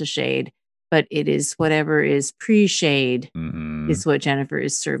herself to shade, but it is whatever is pre-shade Mhm. is what Jennifer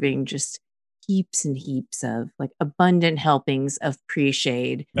is serving, just heaps and heaps of, like, abundant helpings of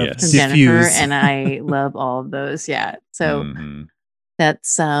pre-shade Yes. from Jennifer, Diffuse. and I love all of those. Yeah, so Mhm.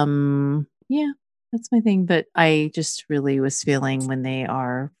 that's that's my thing. But I just really was feeling when they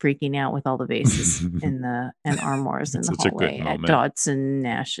are freaking out with all the vases and armoires in It's the such a good hallway at moment. Dodson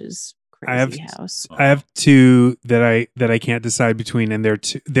Nash's I have- crazy house. I have two that I can't decide between, and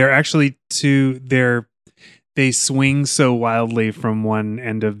they're actually two. They swing so wildly from one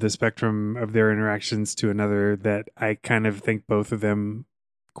end of the spectrum of their interactions to another that I kind of think both of them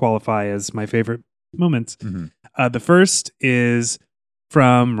qualify as my favorite moments. Mhm. The first is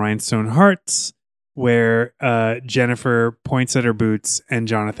from Rhinestone Hearts, where Jennifer points at her boots and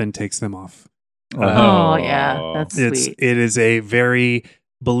Jonathan takes them off. Oh, yeah, that's sweet. It is a very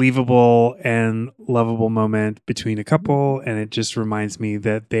believable and lovable moment between a couple, and it just reminds me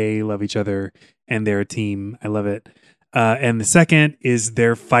that they love each other and they're a team. I love it. And the second is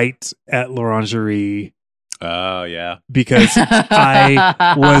their fight at L'Orangerie, Oh yeah. because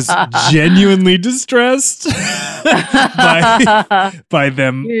I was genuinely distressed by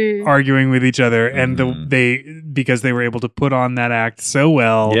them arguing with each other, and because they were able to put on that act so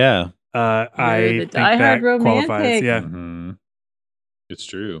well. Yeah. I the think diehard that romantic. qualifies. Yeah. Mhm. It's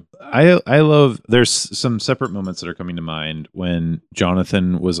true. I love. There's some separate moments that are coming to mind when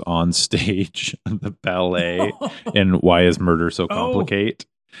Jonathan was on stage on the ballet and Why Is Murder So Complicate.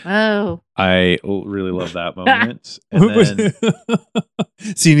 Oh, I really love that moment. And then,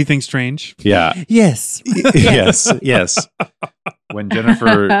 See anything strange? yeah, Yes. yes. When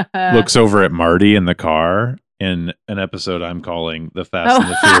Jennifer looks over at Marty in the car in an episode I'm calling The Fast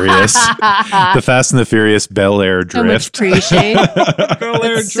and the Furious, The Fast and the Furious Bel Air so much Drift. pre-shade. Bel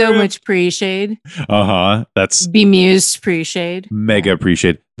Air So Drift. much pre-shade. That's Bemused pre-shade. mega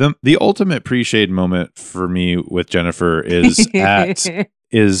pre-shade. The ultimate pre-shade moment for me with Jennifer is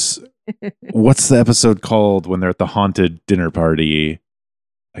what's the episode called when they're at the haunted dinner party?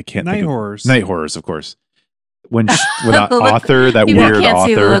 I can't Night think of Horrors. Night Horrors, of course. When that The look- author, that People weird can't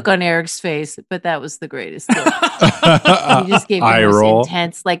see the author, look on Eric's face, but that was the greatest look. He just gave me eye the most roll.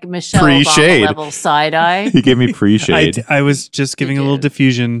 intense, like Michelle Pre-shade. Obama level side eye. He gave me pre-shade. I was just giving a little did.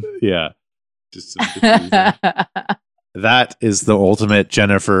 diffusion. Yeah, just some diffusion. That is the ultimate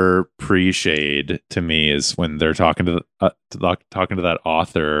Jennifer pre-shade to me. Is when they're talking to that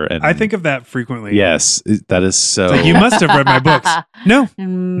author, and I think of that frequently. yes, that is so. Like, you must have read my books. No.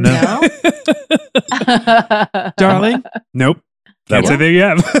 No. Darling? Nope. Can't say there you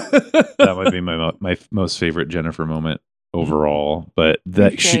have. That would be my most favorite Jennifer moment overall. But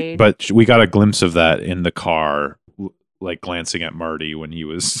Shade. we got a glimpse of that in the car, like glancing at Marty when he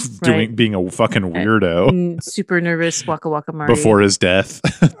was Right. being a fucking weirdo Super nervous Waka Waka Marty. before his death.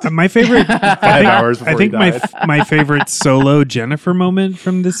 My favorite, 5 hours before I think he died. my favorite solo Jennifer moment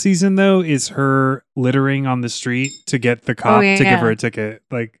from this season, though, is her littering on the street to get the cop to give her a ticket.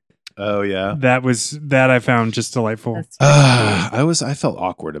 Like, Oh yeah. that I found just delightful. That's pretty funny. I felt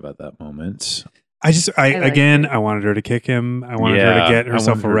awkward about that moment. I liked it. wanted her to kick him. I wanted her to get I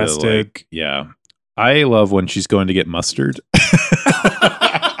herself wanted her to, arrested. yeah. I love when she's going to get mustard.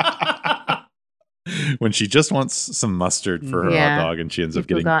 When she just wants some mustard for her hot dog and she ends up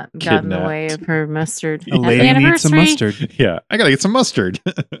getting got in kidnapped. the way of her mustard. A lady needs some mustard. Yeah, I gotta get some mustard.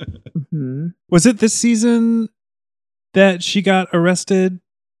 Mm-hmm. Was it this season that she got arrested?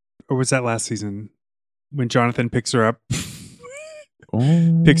 Or was that last season when Jonathan picks her up?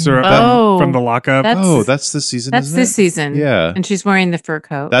 Picks her up from the lockup. That's this season. That's this season. Yeah, and she's wearing the fur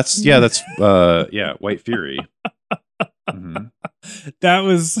coat. That's White Fury. Mm-hmm. That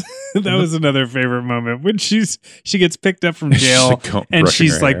was another favorite moment when she gets picked up from jail and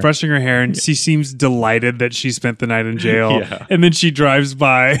she's like brushing her hair and she seems delighted that she spent the night in jail. And then she drives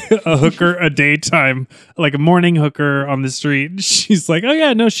by a hooker, a daytime, like a morning hooker on the street. And she's like, oh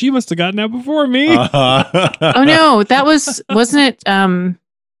yeah, no, she must have gotten out before me. Oh no, that wasn't it?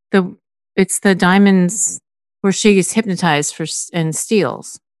 It's the diamonds where she gets hypnotized and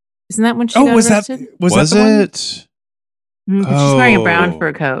steals. Isn't that when she got arrested? Was it? She's wearing a brown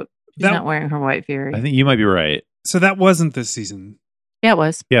fur coat. She's not wearing her White Fury. I think you might be right. So that wasn't this season. Yeah, it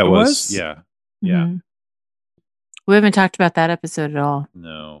was. Yeah, it was. Yeah. Yeah. Mm-hmm. We haven't talked about that episode at all.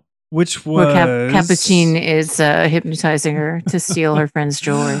 No. Which was where Capucine is hypnotizing her to steal her friend's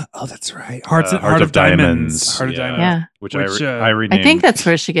jewelry. Oh, that's right. Heart of Diamonds. Heart of Diamonds. Yeah. Which I renamed. I think that's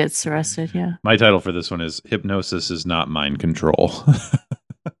where she gets arrested. Yeah. My title for this one is Hypnosis is Not Mind Control.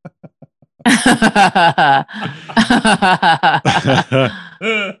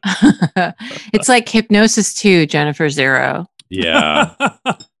 It's like Hypnosis 2, Jennifer Zero. Yeah.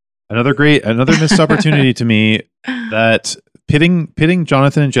 Another missed opportunity to me that pitting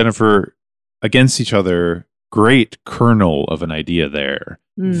Jonathan and Jennifer against each other, great kernel of an idea there.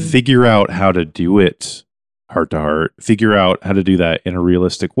 Figure out how to do it heart to heart. Figure out how to do that in a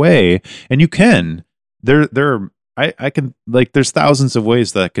realistic way. And you can. I can, like, there's thousands of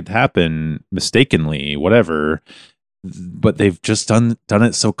ways that could happen mistakenly, whatever, but they've just done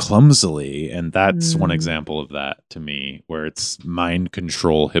it so clumsily. And that's one example of that to me, where it's mind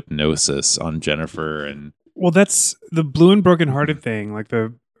control hypnosis on Jennifer. And well, that's the Blue and Broken Hearted thing. Like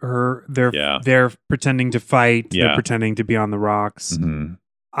they're pretending to fight. Yeah. They're pretending to be on the rocks. Mm-hmm.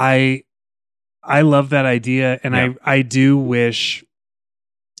 I love that idea. And I do wish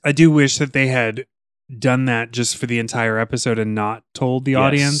that they had done that just for the entire episode and not told the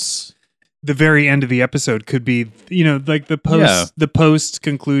audience. The very end of the episode could be, like the post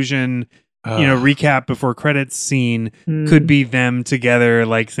conclusion, recap before credits scene could be them together,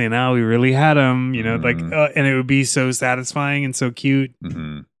 like saying, "Oh, we really had them," and it would be so satisfying and so cute.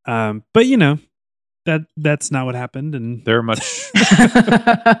 Mm-hmm. But that's not what happened, and there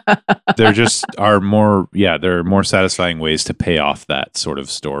just are more. Yeah, there are more satisfying ways to pay off that sort of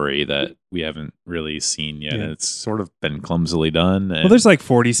story that we haven't really seen yet. And it's sort of been clumsily done. Well, there's like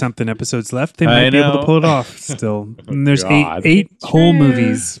 40-something episodes left. They might be able to pull it off still. And there's eight whole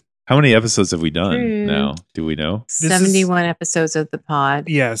movies. How many episodes have we done now? Do we know? 71 episodes of the pod.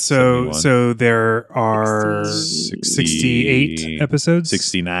 Yeah, so there are 68 episodes.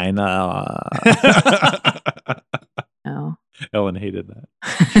 69. Oh. Ellen hated that.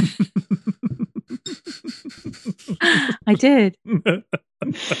 I did. I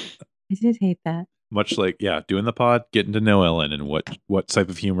did hate that. Much like, doing the pod, getting to know Ellen and what type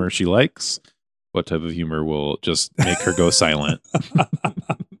of humor she likes, what type of humor will just make her go silent.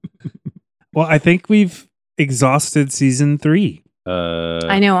 Well, I think we've exhausted season 3.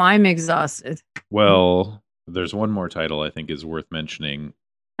 I know, I'm exhausted. Well, there's one more title I think is worth mentioning.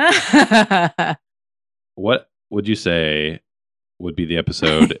 What would you say would be the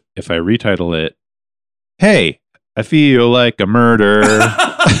episode if I retitle it, "Hey, I feel like a murder"?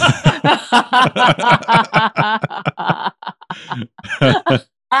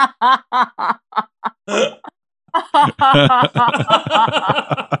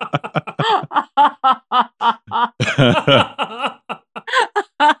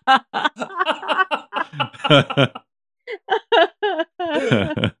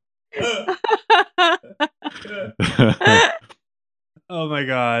 Oh my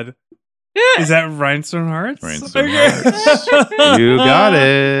god. Is that Rhinestone Hearts? Rhinestone Hearts. You got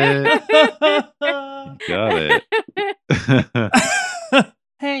it. Got it.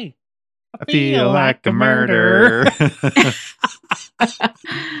 Hey, I feel like a murder.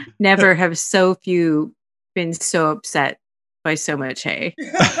 Never have so few been so upset by so much hay.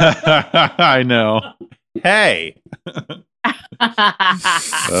 I know. Hey.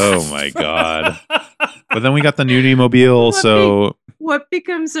 Oh my god. But then we got the nudie mobile, so what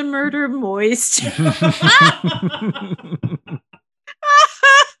becomes a murder moist?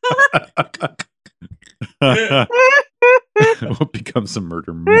 What becomes a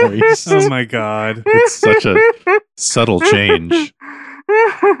murder moist? Oh my god. It's such a subtle change.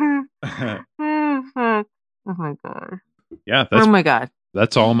 Oh my god. Yeah, Oh my god.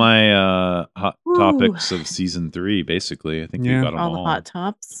 that's all my hot Woo. topics of season 3. Basically, I think Yeah. we got them All the hot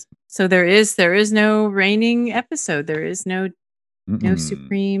tops. So there is no reigning episode. There is no Mm-mm.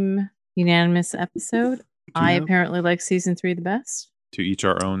 supreme unanimous episode. I Yeah. apparently like season 3 the best. To each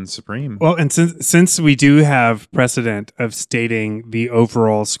our own supreme. Well, and since we do have precedent of stating the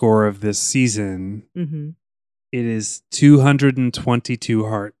overall score of this season, Mm-hmm. it is 222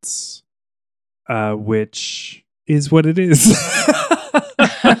 hearts, which is what it is.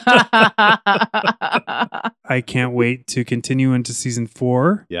 I can't wait to continue into season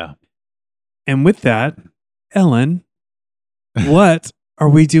 4. Yeah. And with that, Ellen, what are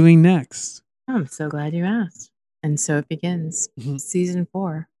we doing next? I'm so glad you asked. And so it begins. Mhm. Season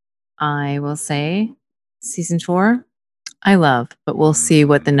 4. I will say season 4, I love, but we'll see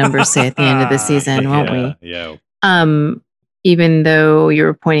what the numbers say at the end of the season, won't we? Yeah. Even though you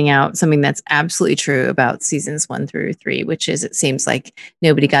were pointing out something that's absolutely true about seasons 1 through 3, which is it seems like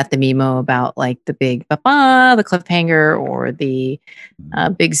nobody got the memo about like the big ba-ba, the cliffhanger, or the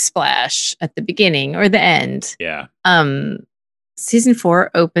big splash at the beginning or the end. Yeah. Season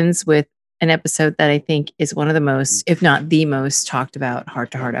 4 opens with an episode that I think is one of the most, if not the most, talked about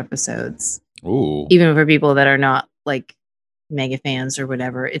heart-to-heart episodes. Ooh. Even for people that are not like mega fans or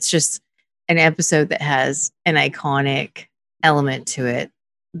whatever. It's just an episode that has an iconic element to it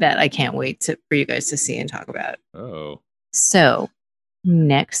that I can't wait for you guys to see and talk about. Oh. So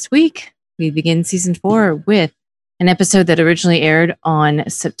next week, we begin season 4 with an episode that originally aired on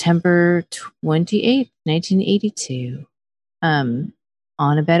September 28th, 1982. On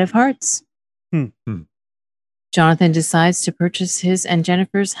a Bed of Hearts. Jonathan decides to purchase his and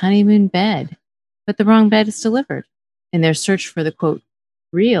Jennifer's honeymoon bed, but the wrong bed is delivered. In their search for the quote,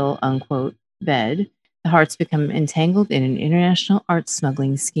 real unquote bed, the Hearts become entangled in an international art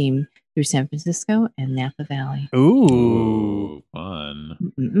smuggling scheme through San Francisco and Napa Valley. Ooh.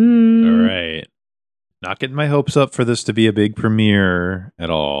 Fun. Mm-mm. All right. Not getting my hopes up for this to be a big premiere at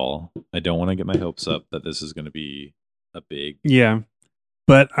all. I don't want to get my hopes up that this is going to be a big. Yeah.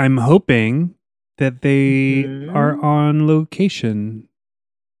 But I'm hoping that they are on location.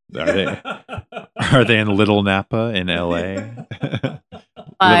 Are they in Little Napa in LA?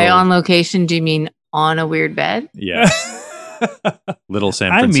 By on location, do you mean on a weird bed? Yeah. Little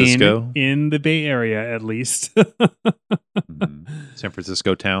San Francisco. I mean, in the Bay Area, at least. San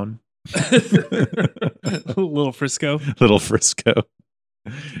Francisco town. Little Frisco. Little Frisco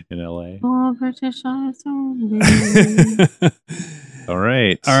in LA. All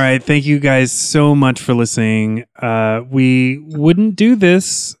right. All right. Thank you guys so much for listening. We wouldn't do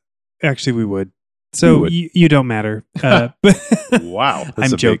this. Actually, we would. So you don't matter. But wow.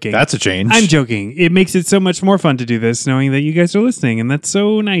 I'm joking. That's a change. I'm joking. It makes it so much more fun to do this, knowing that you guys are listening. And that's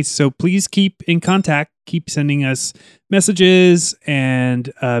so nice. So please keep in contact. Keep sending us messages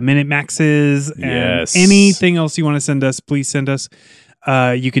and minute maxes and anything else you want to send us. Please send us.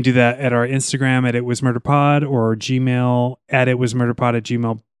 You can do that at our Instagram at itwasmurderpod or Gmail at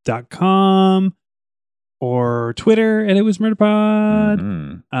itwasmurderpod@gmail.com or Twitter at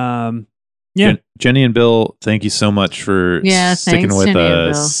itwasmurderpod. Yeah. Jenny and Bill, thank you so much for sticking with Jenny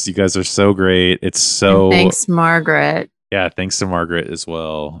us. You guys are so great. It's so. And thanks, Margaret. Yeah, thanks to Margaret as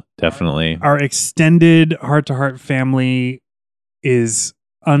well. Definitely. Our extended Heart to Heart family is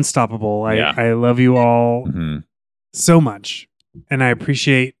unstoppable. I love you all so much. And I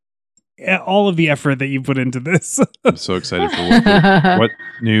appreciate all of the effort that you put into this. I'm so excited for what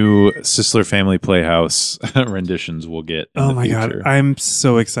new Sisler Family Playhouse renditions we'll get. Oh my God. I'm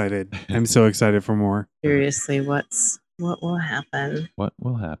so excited. I'm so excited for more. Seriously, what will happen? What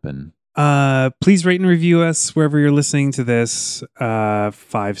will happen? Please rate and review us wherever you're listening to this.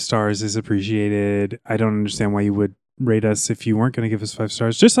 5 stars is appreciated. I don't understand why you would rate us if you weren't going to give us 5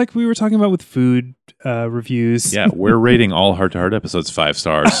 stars, just like we were talking about with food reviews. Yeah, we're rating all Heart to Heart episodes 5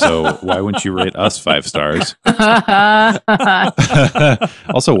 stars, so why wouldn't you rate us 5 stars?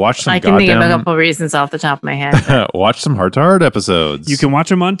 Also, watch some I can think of a couple reasons off the top of my head. Watch some Heart to Heart episodes. You can watch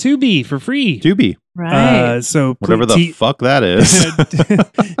them on Tubi for free. Tubi. Right. So whatever the fuck that is.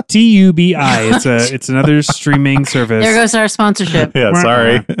 Tubi. It's another streaming service. There goes our sponsorship. Yeah,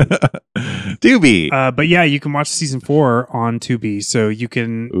 sorry. Tubi. But yeah, you can watch season 4 on Tubi. So you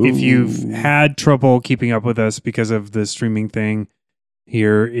can, if you've had trouble keeping up with us because of the streaming thing,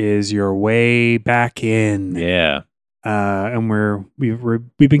 here is your way back in. Yeah. And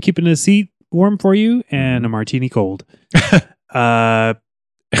we've been keeping a seat warm for you and a martini cold.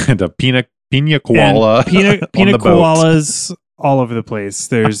 And a pina Pina koala. Pina on the boat. koalas all over the place.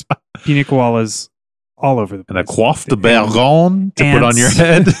 There's pina koalas all over the place. And a coiffe de Baron to put on your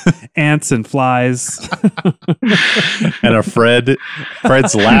head. Ants and flies. And a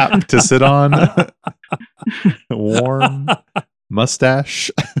Fred's lap to sit on. Warm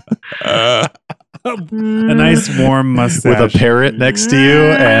mustache. A nice warm mustache. With a parrot next to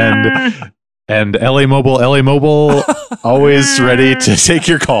you and LA Mobile, always ready to take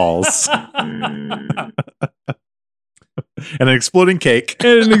your calls. And an exploding cake.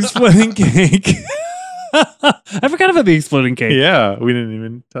 And an exploding cake. I forgot about the exploding cake. Yeah, we didn't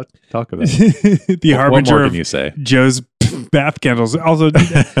even talk about it. The What harbinger more of can you say? Joe's bath candles. Also,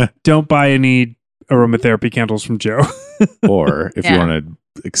 don't buy any aromatherapy candles from Joe. Or if you want to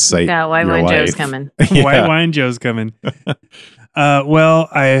excite White your Wine wife. Joe's coming. Yeah. White Wine Joe's coming. Well,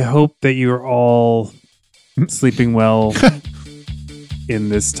 I hope that you are all sleeping well in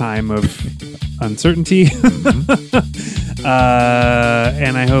this time of uncertainty.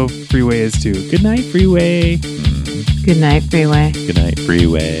 And I hope Freeway is too. Good night, Freeway. Good night, Freeway. Good night,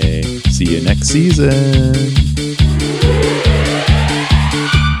 Freeway. See you next season.